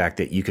do with the fact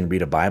that you can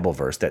read a Bible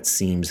verse that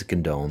seems to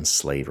condone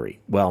slavery?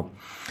 Well,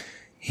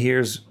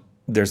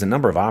 there's a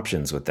number of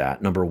options with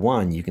that. Number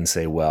one, you can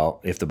say, well,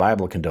 if the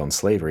Bible condones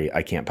slavery,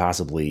 I can't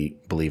possibly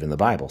believe in the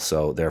Bible.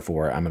 So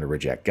therefore, I'm going to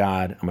reject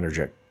God. I'm going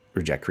to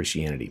reject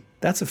Christianity.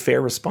 That's a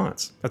fair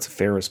response.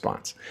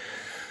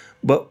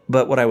 But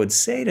what I would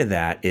say to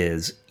that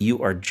is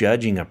you are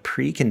judging a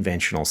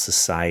pre-conventional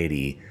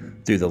society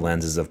through the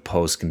lenses of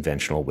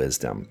post-conventional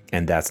wisdom,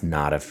 and that's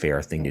not a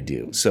fair thing to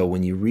do. So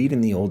when you read in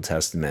the Old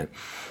Testament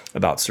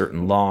about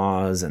certain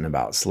laws and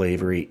about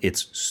slavery,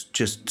 it's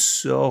just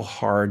so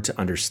hard to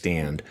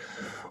understand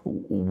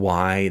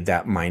why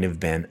that might have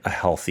been a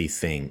healthy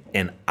thing.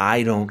 And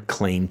I don't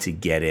claim to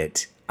get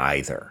it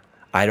either.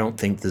 I don't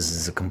think this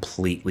is a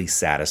completely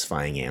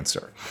satisfying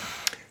answer.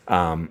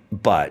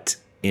 But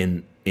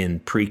in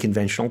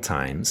pre-conventional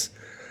times,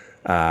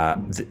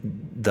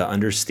 the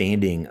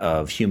understanding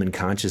of human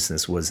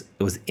consciousness was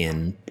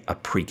in a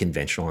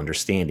pre-conventional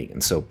understanding,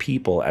 and so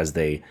people, as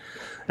they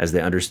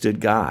understood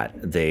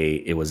God,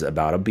 it was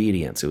about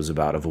obedience, it was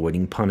about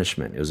avoiding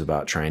punishment, it was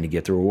about trying to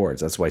get the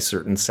rewards. That's why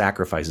certain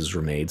sacrifices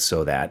were made,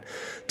 so that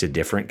to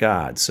different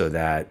gods, so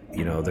that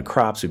the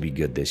crops would be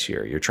good this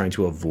year. You're trying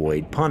to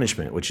avoid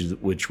punishment,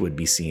 which would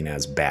be seen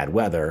as bad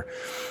weather,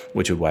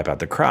 which would wipe out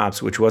the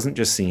crops, which wasn't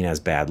just seen as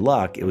bad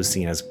luck, it was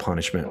seen as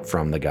punishment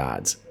from the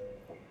gods.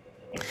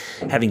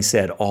 Having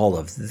said all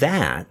of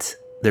that,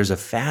 there's a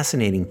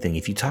fascinating thing.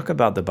 If you talk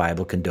about the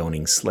Bible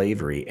condoning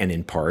slavery, and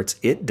in parts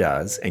it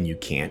does, and you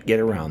can't get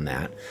around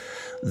that,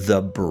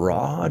 the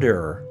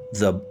broader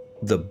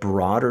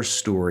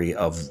story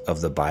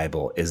of the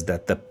Bible is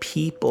that the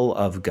people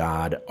of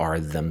God are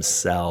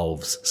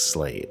themselves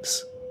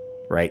slaves,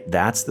 right?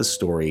 That's the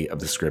story of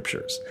the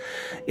scriptures.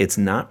 It's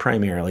not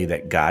primarily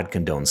that God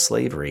condones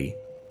slavery.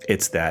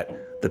 It's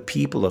that the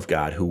people of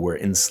God who were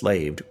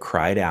enslaved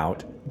cried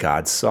out,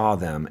 God saw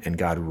them, and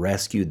God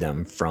rescued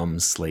them from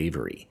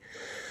slavery.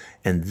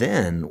 And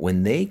then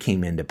when they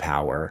came into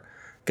power,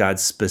 God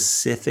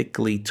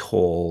specifically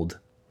told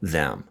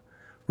them,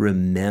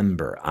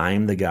 remember,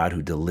 I'm the God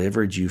who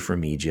delivered you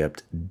from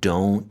Egypt.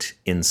 Don't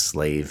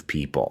enslave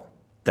people.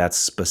 That's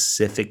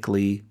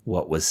specifically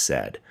what was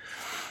said.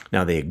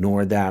 Now, they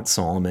ignored that.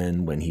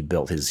 Solomon, when he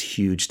built his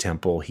huge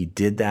temple, he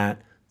did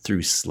that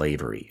through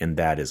slavery. And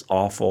that is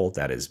awful.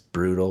 That is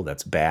brutal.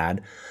 That's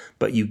bad.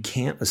 But you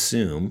can't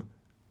assume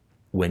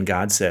when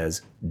God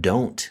says,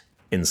 don't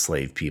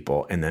enslave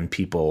people, and then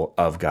people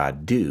of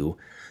God do,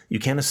 you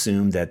can't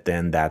assume that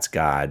then that's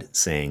God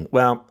saying,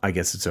 well, I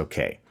guess it's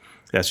okay.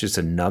 That's just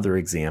another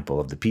example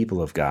of the people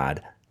of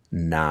God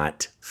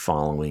not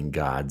following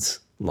God's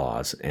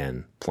laws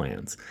and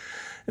plans.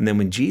 And then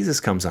when Jesus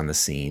comes on the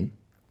scene,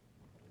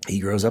 he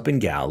grows up in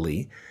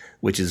Galilee,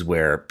 which is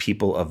where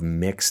people of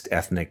mixed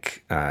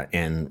ethnic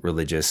and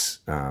religious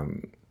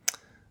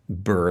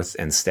birth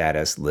and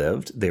status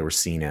lived. They were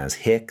seen as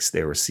hicks.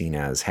 They were seen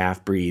as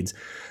half-breeds.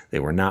 They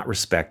were not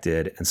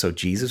respected. And so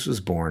Jesus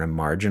was born a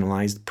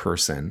marginalized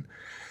person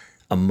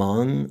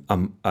among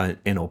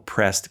an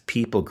oppressed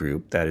people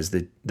group, that is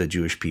the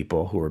Jewish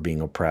people who were being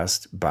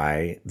oppressed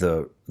by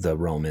the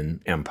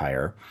Roman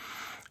Empire.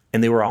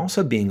 And they were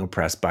also being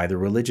oppressed by the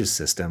religious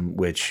system,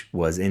 which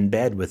was in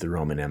bed with the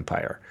Roman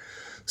Empire.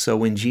 So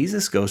when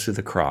Jesus goes to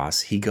the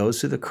cross, he goes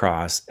to the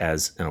cross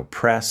as an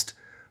oppressed,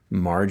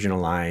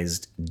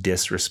 marginalized,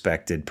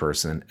 disrespected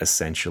person,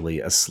 essentially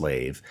a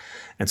slave.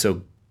 And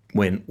so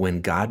when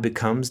God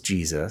becomes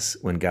Jesus,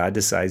 when God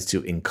decides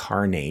to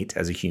incarnate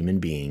as a human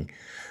being,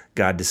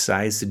 God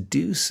decides to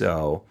do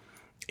so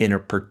in a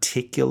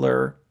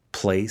particular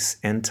place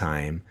and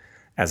time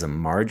as a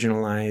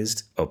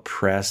marginalized,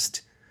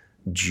 oppressed,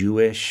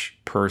 Jewish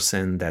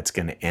person that's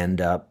going to end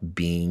up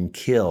being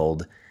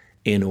killed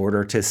in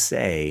order to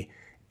say,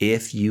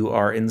 if you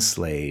are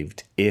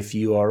enslaved, if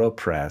you are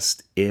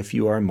oppressed, if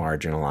you are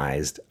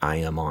marginalized, I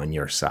am on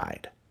your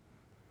side.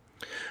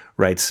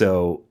 Right?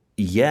 So,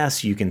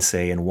 yes, you can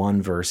say in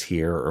one verse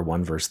here or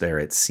one verse there,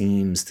 it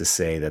seems to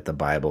say that the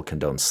Bible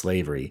condones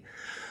slavery,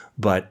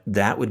 but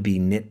that would be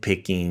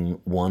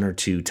nitpicking one or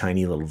two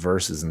tiny little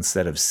verses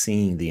instead of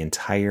seeing the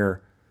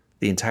entire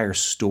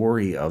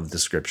story of the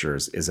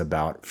scriptures is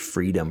about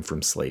freedom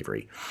from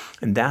slavery.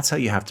 And that's how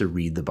you have to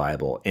read the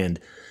Bible. And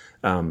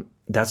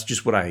that's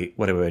just what I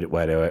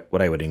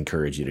would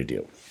encourage you to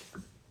do.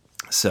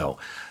 So,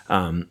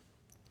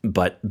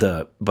 but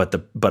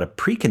a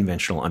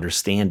pre-conventional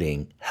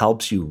understanding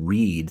helps you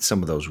read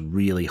some of those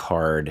really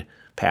hard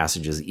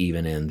passages,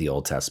 even in the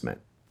Old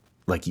Testament.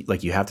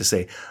 Like you have to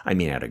say, I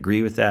may not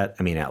agree with that,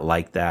 I may not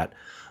like that,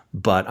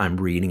 but I'm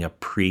reading a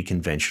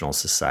pre-conventional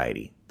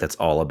society that's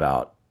all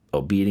about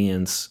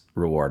obedience,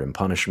 reward, and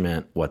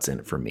punishment. What's in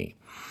it for me?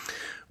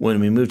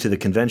 When we move to the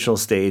conventional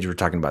stage, we're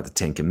talking about the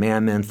Ten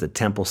Commandments, the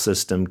temple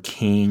system,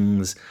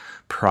 kings,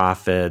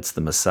 prophets.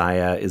 The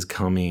Messiah is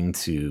coming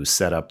to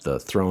set up the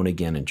throne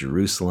again in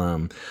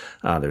Jerusalem.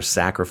 There's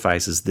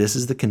sacrifices. This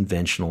is the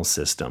conventional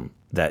system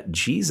that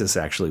Jesus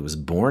actually was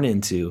born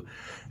into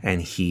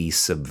and he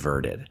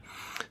subverted.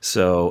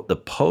 So the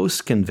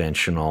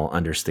post-conventional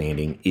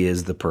understanding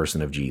is the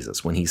person of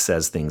Jesus. When he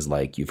says things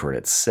like, you've heard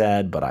it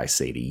said, but I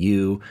say to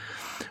you,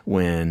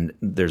 when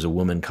there's a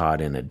woman caught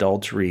in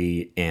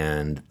adultery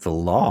and the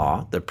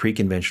law, the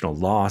pre-conventional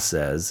law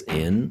says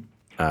in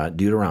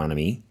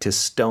Deuteronomy to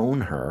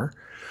stone her,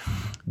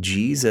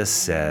 Jesus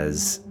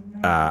says,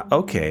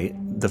 okay,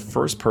 the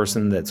first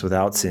person that's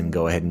without sin,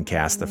 go ahead and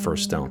cast the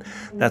first stone.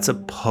 That's a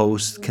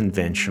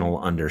post-conventional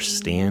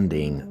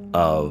understanding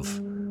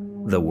of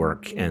the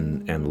work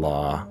and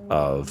law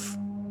of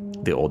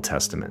the Old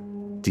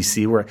Testament. Do you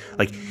see where,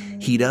 like,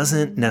 he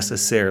doesn't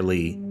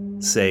necessarily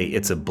say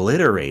it's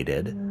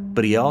obliterated,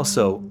 but he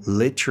also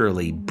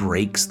literally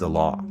breaks the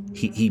law.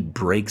 He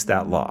breaks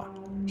that law.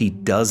 He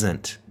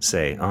doesn't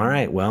say, all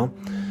right, well,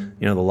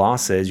 the law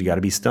says you got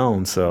to be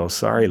stoned, so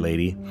sorry,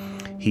 lady.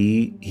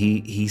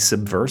 He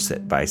subverts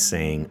it by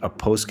saying a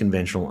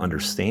post-conventional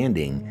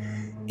understanding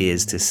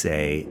is to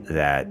say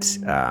that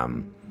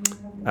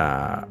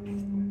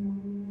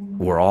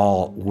we're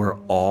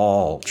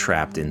all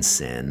trapped in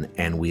sin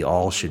and we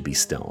all should be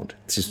stoned.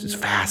 It's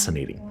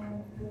fascinating,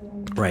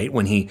 right?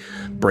 When he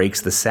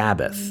breaks the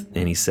Sabbath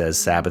and he says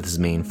Sabbath is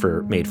made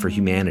for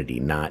humanity,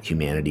 not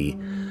humanity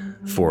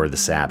for the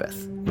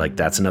Sabbath. Like,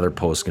 that's another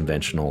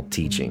post-conventional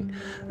teaching.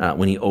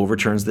 When he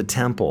overturns the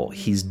temple,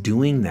 he's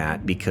doing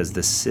that because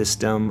the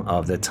system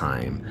of the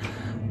time,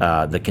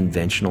 the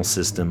conventional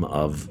system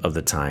of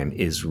the time,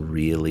 is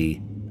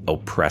really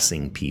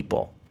oppressing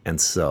people. And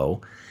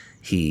so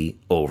he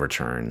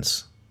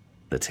overturns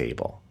the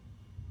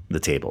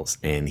tables,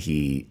 and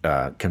he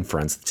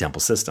confronts the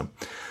temple system.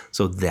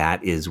 So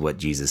that is what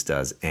Jesus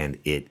does, and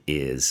it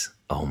is,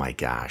 oh my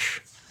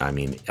gosh. I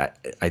mean,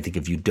 I think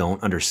if you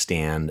don't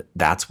understand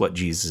that's what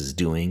Jesus is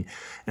doing,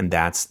 and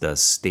that's the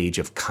stage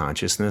of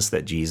consciousness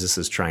that Jesus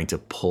is trying to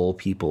pull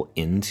people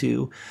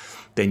into,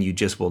 then you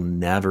just will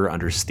never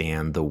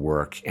understand the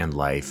work and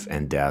life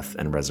and death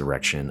and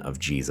resurrection of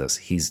Jesus.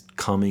 He's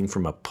coming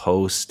from a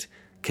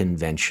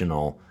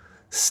post-conventional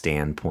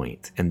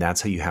standpoint, and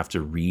that's how you have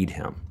to read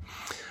him.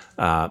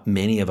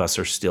 Many of us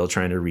are still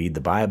trying to read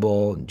the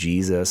Bible,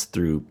 Jesus,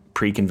 through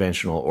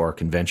pre-conventional or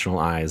conventional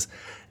eyes.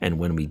 And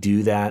when we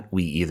do that,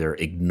 we either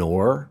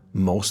ignore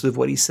most of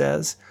what he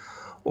says,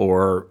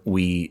 or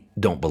we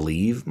don't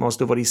believe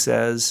most of what he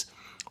says,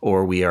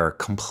 or we are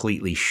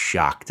completely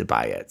shocked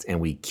by it.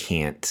 And we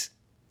can't,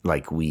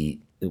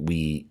 we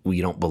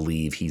don't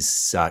believe he's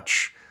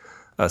such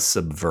a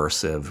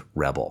subversive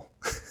rebel.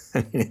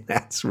 I mean,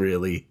 that's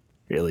really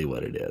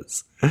what it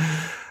is.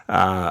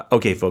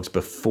 Okay, folks,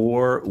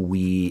 before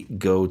we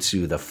go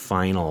to the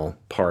final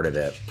part of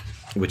it,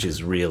 which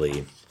is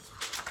really,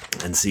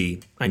 and see,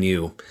 I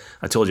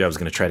told you I was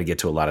going to try to get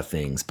to a lot of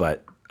things,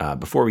 but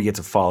before we get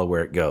to follow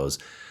where it goes,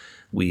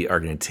 we are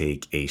going to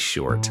take a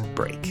short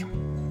break.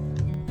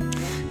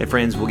 Hey,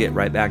 friends, we'll get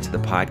right back to the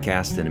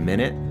podcast in a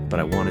minute, but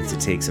I wanted to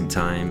take some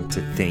time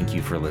to thank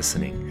you for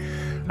listening.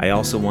 I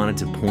also wanted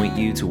to point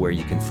you to where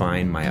you can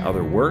find my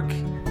other work.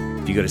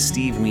 If you go to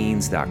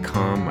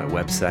steveweens.com, my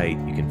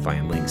website, you can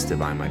find links to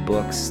buy my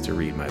books, to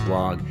read my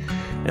blog.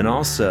 And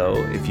also,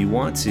 if you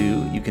want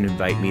to, you can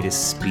invite me to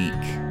speak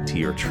to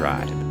your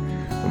tribe.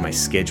 When my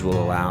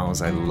schedule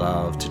allows, I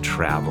love to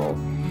travel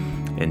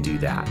and do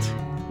that.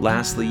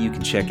 Lastly, you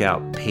can check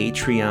out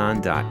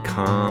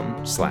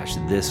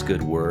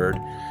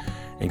patreon.com/thisgoodword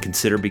and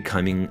consider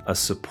becoming a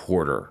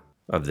supporter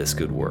of This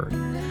Good Word.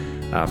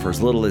 For as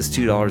little as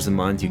 $2 a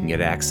month, you can get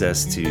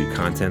access to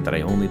content that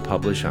I only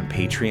publish on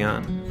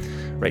Patreon.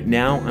 Right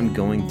now, I'm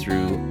going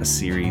through a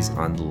series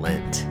on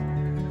Lent.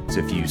 So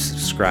if you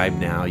subscribe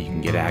now, you can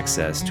get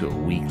access to a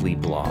weekly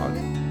blog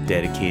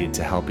dedicated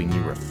to helping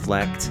you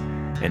reflect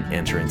and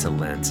enter into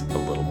Lent a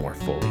little more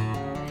fully.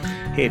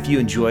 Hey, if you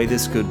enjoy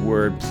This Good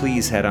Word,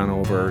 please head on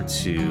over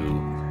to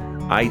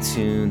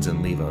iTunes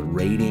and leave a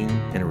rating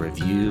and a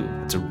review.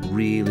 It's a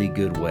really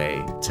good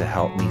way to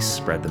help me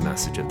spread the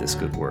message of This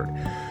Good Word.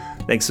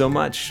 Thanks so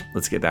much.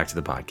 Let's get back to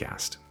the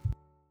podcast.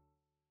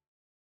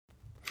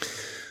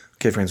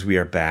 Okay, friends, we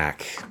are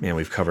back. Man,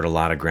 we've covered a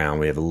lot of ground.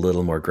 We have a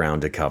little more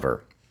ground to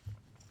cover.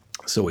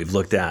 So we've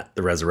looked at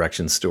the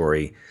resurrection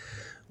story.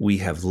 We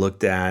have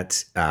looked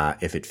at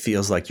if it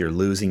feels like you're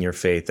losing your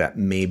faith, that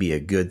may be a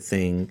good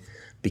thing,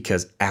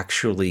 because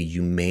actually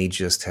you may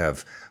just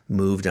have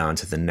moved on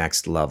to the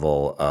next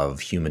level of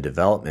human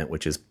development,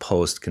 which is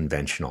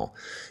post-conventional,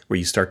 where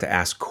you start to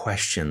ask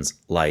questions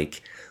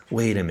like,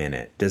 wait a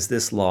minute, does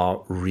this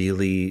law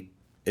really,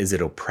 is it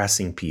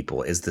oppressing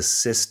people? Is the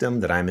system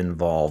that I'm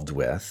involved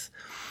with,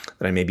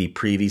 that I maybe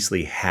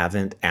previously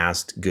haven't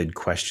asked good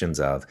questions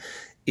of,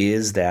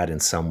 is that in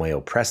some way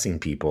oppressing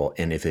people?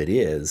 And if it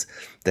is,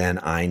 then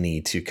I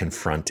need to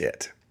confront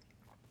it.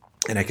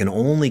 And I can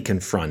only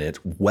confront it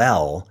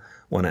well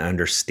when I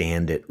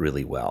understand it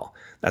really well.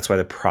 That's why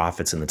the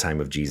prophets in the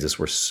time of Jesus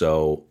were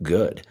so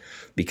good,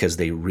 because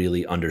they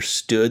really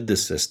understood the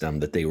system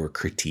that they were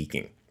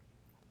critiquing.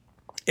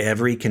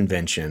 Every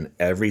convention,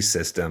 every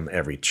system,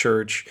 every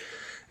church,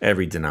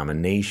 every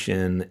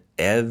denomination,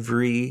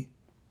 everything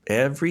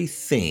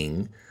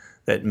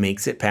that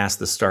makes it past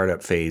the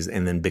startup phase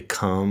and then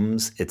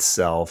becomes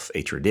itself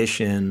a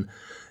tradition,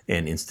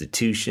 an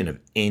institution of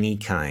any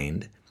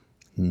kind,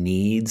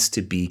 needs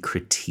to be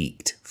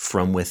critiqued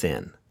from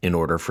within in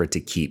order for it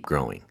to keep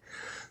growing.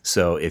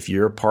 So if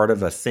you're a part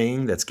of a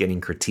thing that's getting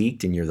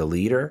critiqued and you're the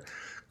leader,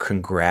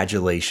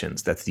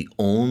 congratulations. That's the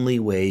only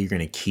way you're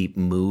going to keep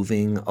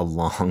moving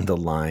along the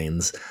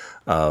lines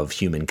of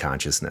human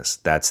consciousness.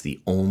 That's the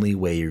only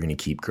way you're going to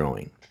keep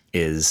growing,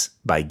 is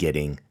by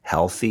getting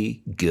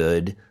healthy,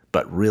 good,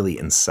 but really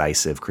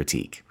incisive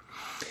critique.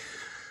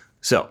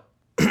 So,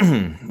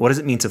 what does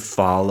it mean to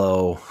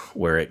follow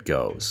where it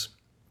goes?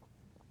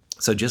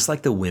 So just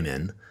like the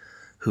women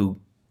who,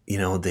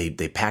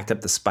 they packed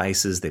up the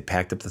spices, they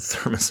packed up the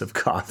thermos of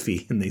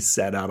coffee, and they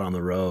set out on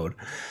the road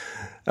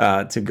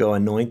to go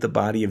anoint the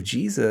body of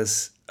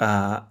Jesus.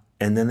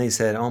 And then they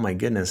said, oh my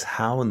goodness,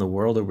 how in the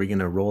world are we going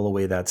to roll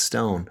away that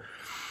stone?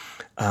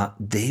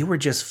 They were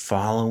just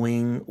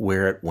following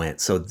where it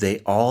went. So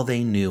all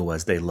they knew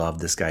was they loved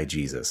this guy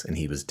Jesus, and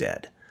he was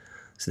dead.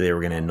 So they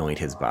were going to anoint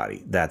his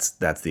body. That's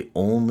the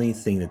only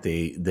thing that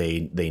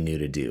they knew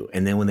to do.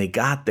 And then when they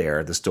got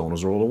there, the stone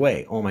was rolled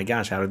away. Oh my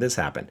gosh, how did this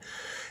happen?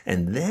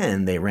 And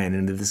then they ran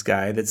into this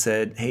guy that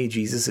said, hey,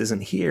 Jesus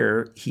isn't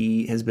here.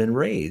 He has been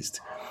raised.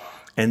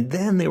 And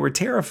then they were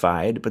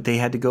terrified, but they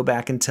had to go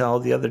back and tell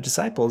the other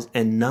disciples,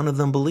 and none of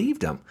them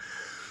believed him.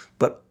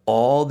 But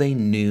all they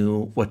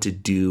knew what to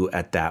do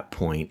at that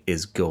point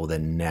is go the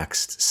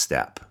next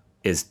step,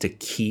 is to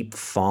keep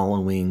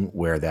following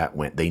where that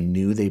went. They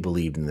knew they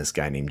believed in this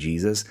guy named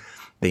Jesus.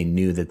 They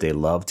knew that they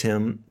loved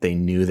him. They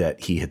knew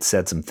that he had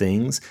said some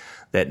things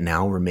that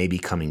now were maybe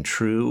coming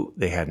true.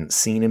 They hadn't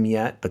seen him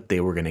yet, but they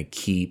were going to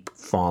keep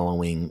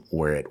following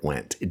where it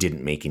went. It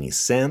didn't make any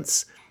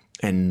sense,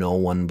 and no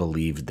one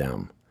believed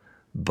them,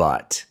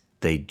 but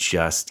they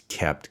just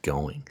kept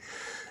going.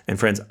 And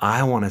friends,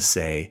 I want to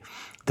say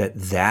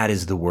that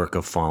is the work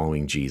of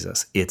following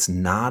Jesus. It's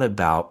not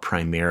about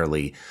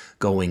primarily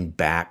going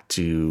back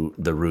to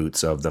the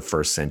roots of the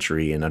first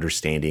century and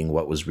understanding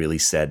what was really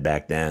said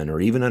back then, or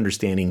even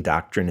understanding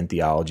doctrine and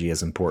theology,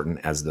 as important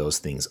as those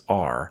things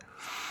are.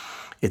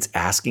 It's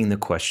asking the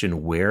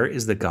question, where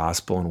is the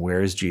gospel and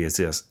where is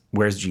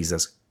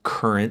Jesus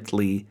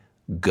currently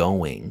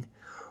going?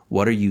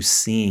 What are you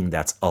seeing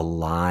that's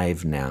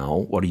alive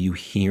now? What are you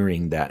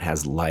hearing that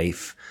has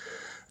life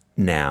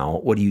now?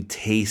 What are you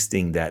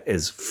tasting that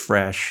is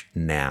fresh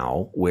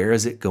now? Where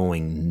is it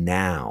going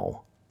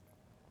now?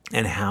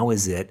 And how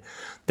is it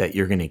that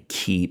you're going to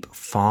keep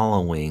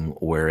following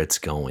where it's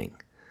going?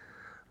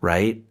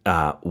 Right?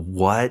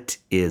 What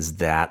is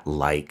that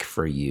like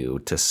for you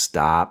to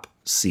stop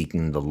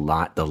seeking the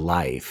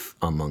life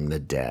among the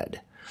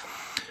dead?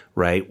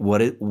 Right?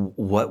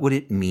 What would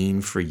it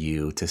mean for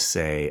you to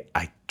say,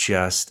 I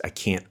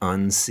can't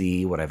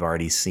unsee what I've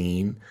already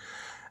seen,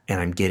 and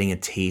I'm getting a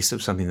taste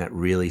of something that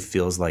really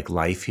feels like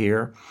life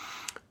here?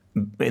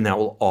 And that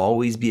will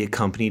always be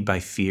accompanied by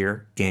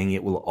fear. Gang,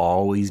 it will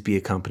always be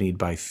accompanied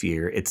by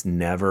fear. It's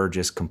never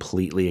just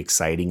completely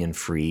exciting and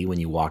free when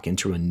you walk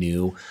into a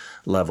new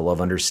level of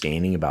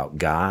understanding about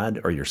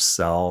God or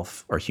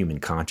yourself or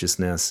human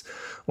consciousness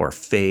or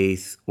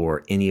faith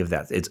or any of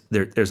that.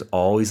 There's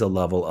always a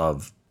level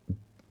of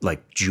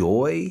like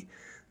joy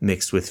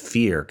mixed with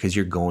fear, because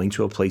you're going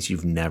to a place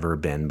you've never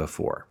been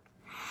before.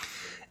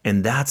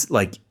 And that's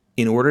like,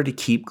 in order to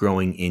keep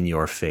growing in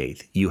your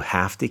faith, you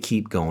have to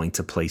keep going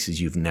to places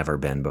you've never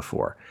been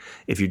before.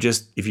 If you're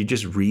just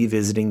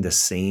revisiting the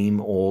same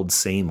old,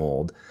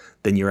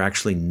 then you're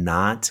actually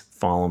not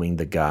following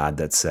the God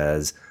that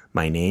says,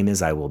 my name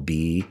is I will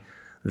be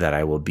that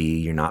I will be.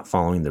 You're not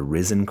following the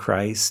risen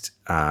Christ.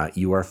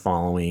 You are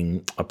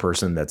following a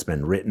person that's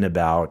been written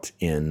about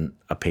in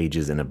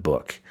pages in a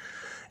book.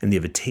 And the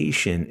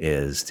invitation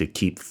is to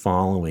keep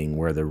following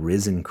where the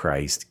risen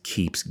Christ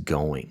keeps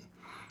going.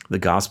 The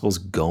gospel's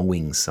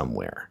going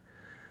somewhere,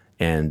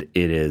 and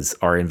it is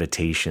our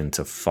invitation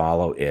to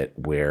follow it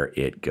where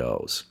it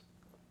goes.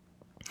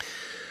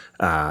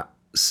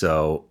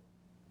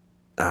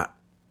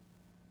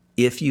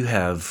 If you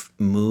have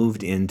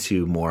moved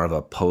into more of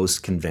a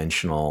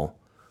post-conventional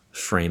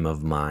frame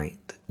of mind,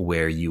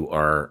 where you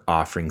are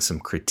offering some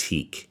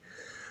critique,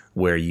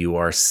 where you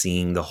are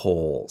seeing the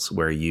holes,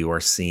 where you are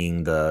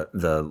seeing the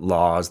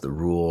laws, the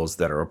rules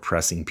that are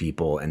oppressing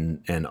people,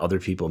 and other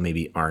people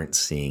maybe aren't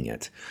seeing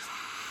it,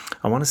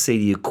 I want to say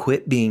to you,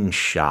 quit being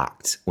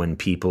shocked when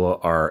people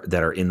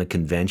that are in the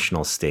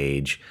conventional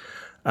stage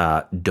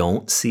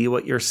don't see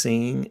what you're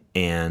seeing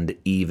and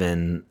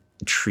even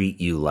treat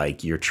you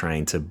like you're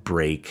trying to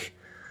break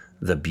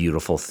the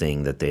beautiful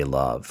thing that they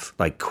love.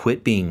 Like,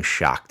 quit being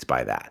shocked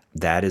by that.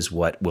 That is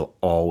what will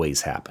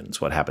always happen. It's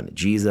what happened to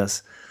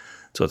Jesus.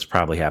 It's what's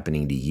probably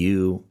happening to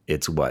you.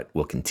 It's what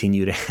will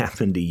continue to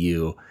happen to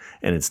you,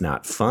 and it's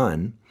not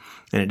fun.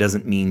 And it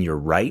doesn't mean you're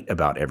right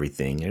about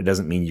everything. It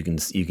doesn't mean you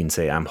can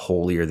say I'm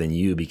holier than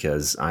you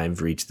because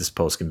I've reached this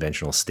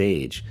post-conventional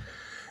stage.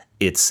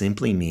 It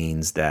simply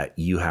means that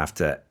you have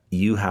to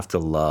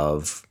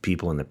love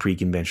people in the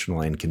pre-conventional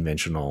and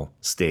conventional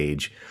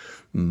stage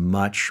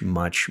much,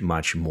 much,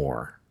 much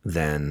more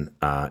than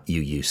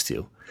you used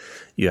to.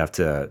 You have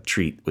to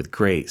treat with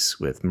grace,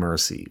 with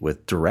mercy,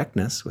 with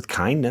directness, with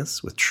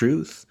kindness, with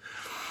truth.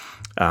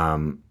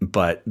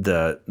 But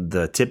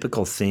the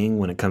typical thing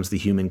when it comes to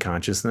human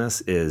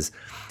consciousness is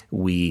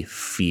we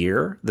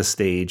fear the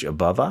stage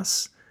above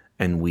us,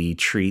 and we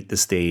treat the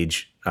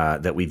stage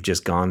that we've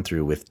just gone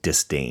through with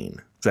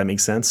disdain. Does that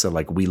make sense? So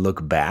like we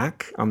look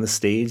back on the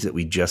stage that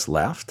we just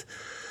left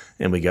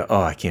and we go,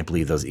 oh, I can't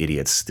believe those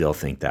idiots still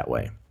think that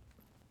way.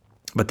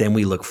 But then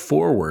we look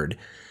forward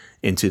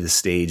into the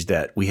stage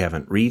that we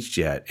haven't reached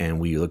yet, and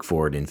we look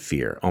forward in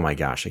fear. Oh my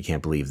gosh, I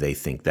can't believe they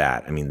think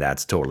that. I mean,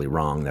 that's totally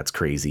wrong. That's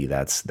crazy.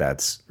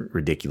 That's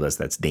ridiculous.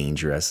 That's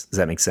dangerous. Does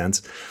that make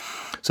sense?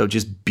 So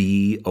just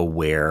be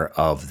aware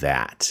of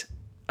that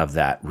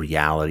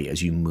reality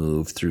as you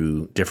move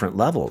through different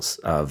levels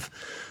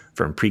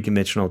from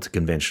pre-conventional to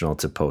conventional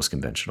to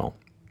post-conventional.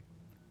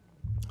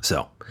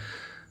 So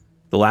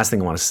the last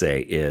thing I want to say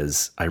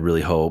is I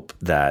really hope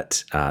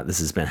that this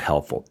has been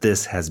helpful.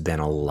 This has been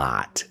a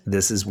lot.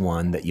 This is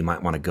one that you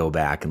might want to go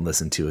back and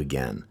listen to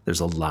again. There's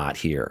a lot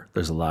here.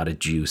 There's a lot of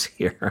juice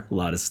here, a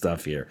lot of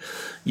stuff here.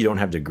 You don't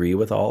have to agree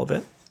with all of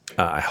it.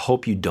 I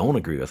hope you don't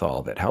agree with all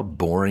of it. How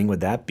boring would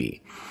that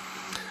be?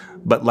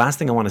 But last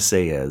thing I want to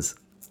say is,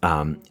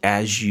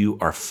 as you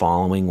are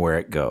following where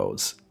it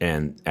goes,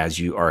 and as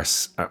you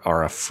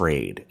are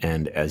afraid,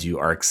 and as you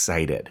are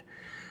excited,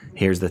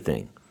 here's the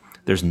thing.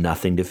 There's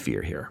nothing to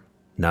fear here.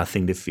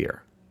 Nothing to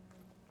fear.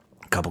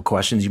 A couple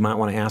questions you might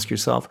want to ask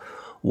yourself.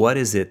 What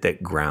is it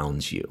that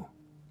grounds you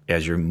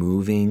as you're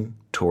moving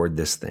toward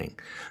this thing?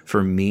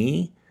 For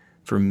me,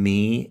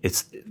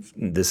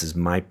 this is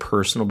my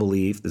personal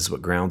belief. This is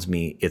what grounds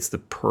me. It's the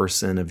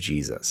person of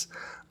Jesus.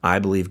 I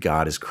believe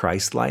God is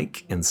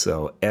Christ-like, and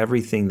so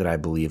everything that I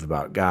believe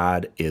about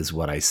God is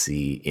what I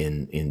see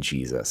in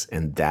Jesus,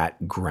 and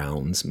that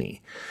grounds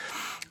me.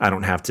 I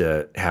don't have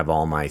to have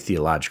all my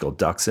theological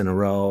ducks in a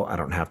row. I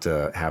don't have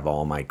to have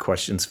all my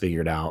questions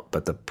figured out,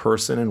 but the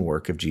person and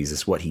work of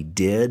Jesus, what he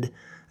did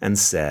and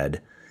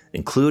said,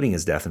 including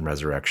his death and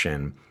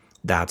resurrection,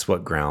 that's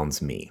what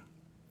grounds me.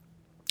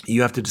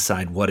 You have to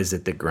decide what is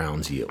it that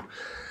grounds you.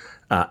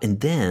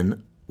 And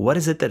then what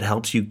is it that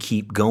helps you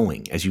keep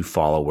going as you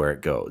follow where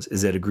it goes?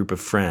 Is it a group of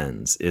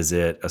friends? Is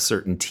it a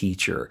certain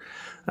teacher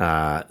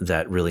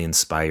that really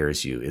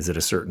inspires you? Is it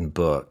a certain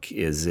book?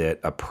 Is it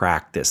a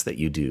practice that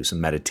you do, some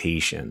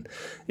meditation?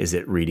 Is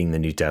it reading the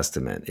New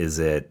Testament? Is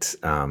it,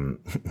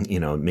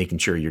 making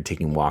sure you're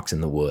taking walks in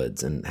the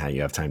woods and how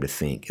you have time to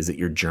think? Is it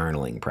your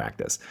journaling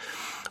practice?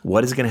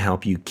 What is going to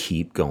help you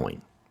keep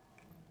going?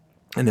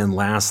 And then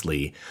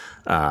lastly,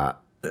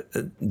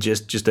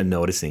 just a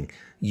noticing,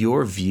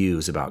 your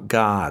views about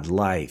God,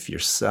 life,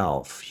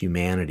 yourself,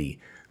 humanity,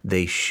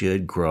 they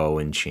should grow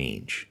and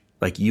change.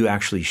 Like you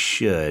actually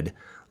should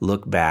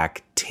look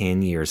back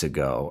 10 years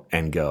ago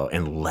and go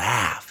and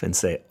laugh and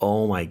say,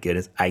 oh my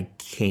goodness, I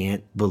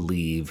can't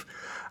believe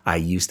I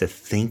used to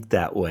think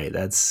that way.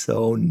 That's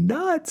so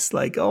nuts.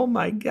 Like, oh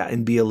my God,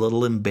 and be a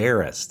little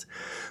embarrassed.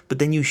 But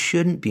then you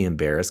shouldn't be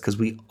embarrassed because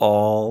we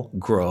all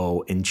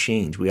grow and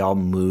change. We all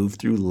move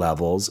through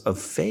levels of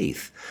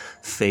faith.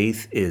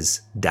 Faith is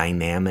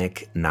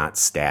dynamic, not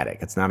static.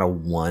 It's not a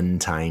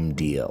one-time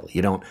deal.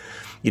 You don't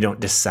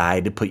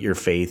decide to put your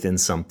faith in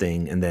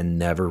something and then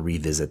never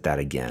revisit that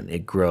again.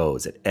 It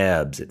grows, it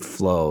ebbs, it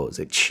flows,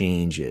 it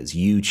changes,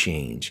 you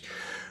change.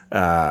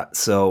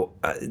 So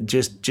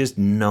just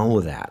know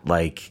that,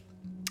 like,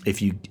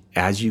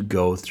 as you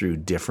go through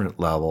different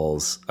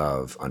levels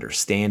of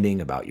understanding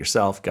about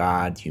yourself,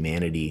 God,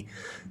 humanity,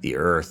 the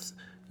earth,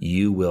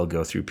 you will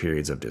go through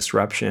periods of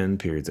disruption,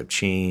 periods of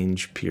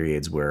change,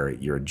 periods where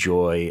your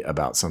joy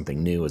about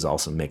something new is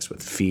also mixed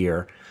with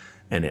fear,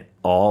 and it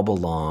all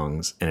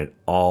belongs, and it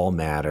all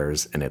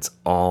matters, and it's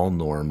all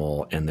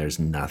normal, and there's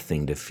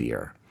nothing to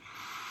fear.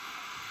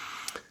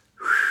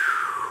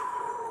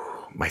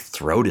 My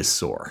throat is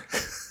sore.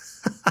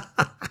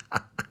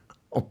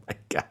 Oh my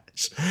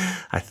gosh.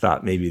 I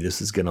thought maybe this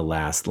was going to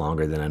last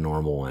longer than a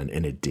normal one,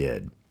 and it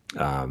did.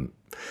 But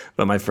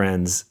my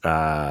friends,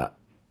 happy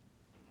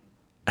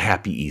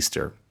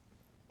Easter.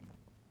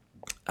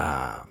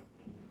 I'm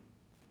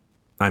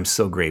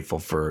so grateful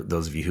for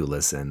those of you who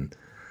listen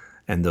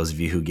and those of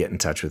you who get in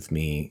touch with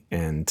me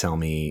and tell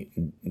me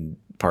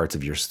parts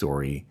of your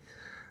story,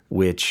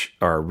 which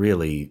are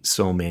really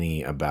so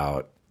many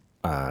about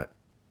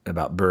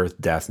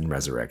birth, death, and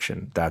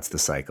resurrection. That's the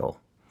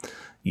cycle.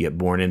 You get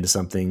born into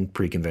something,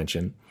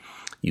 pre-convention,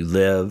 you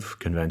live,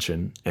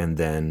 convention, and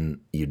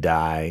then you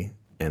die,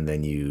 and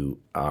then you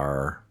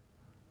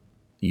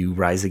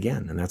rise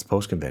again, and that's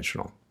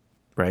post-conventional,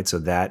 right? So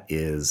that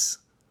is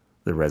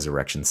the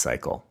resurrection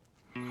cycle.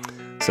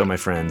 So my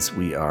friends,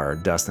 we are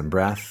dust and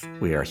breath,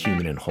 we are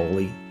human and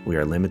holy, we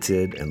are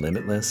limited and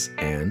limitless,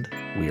 and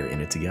we are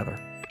in it together.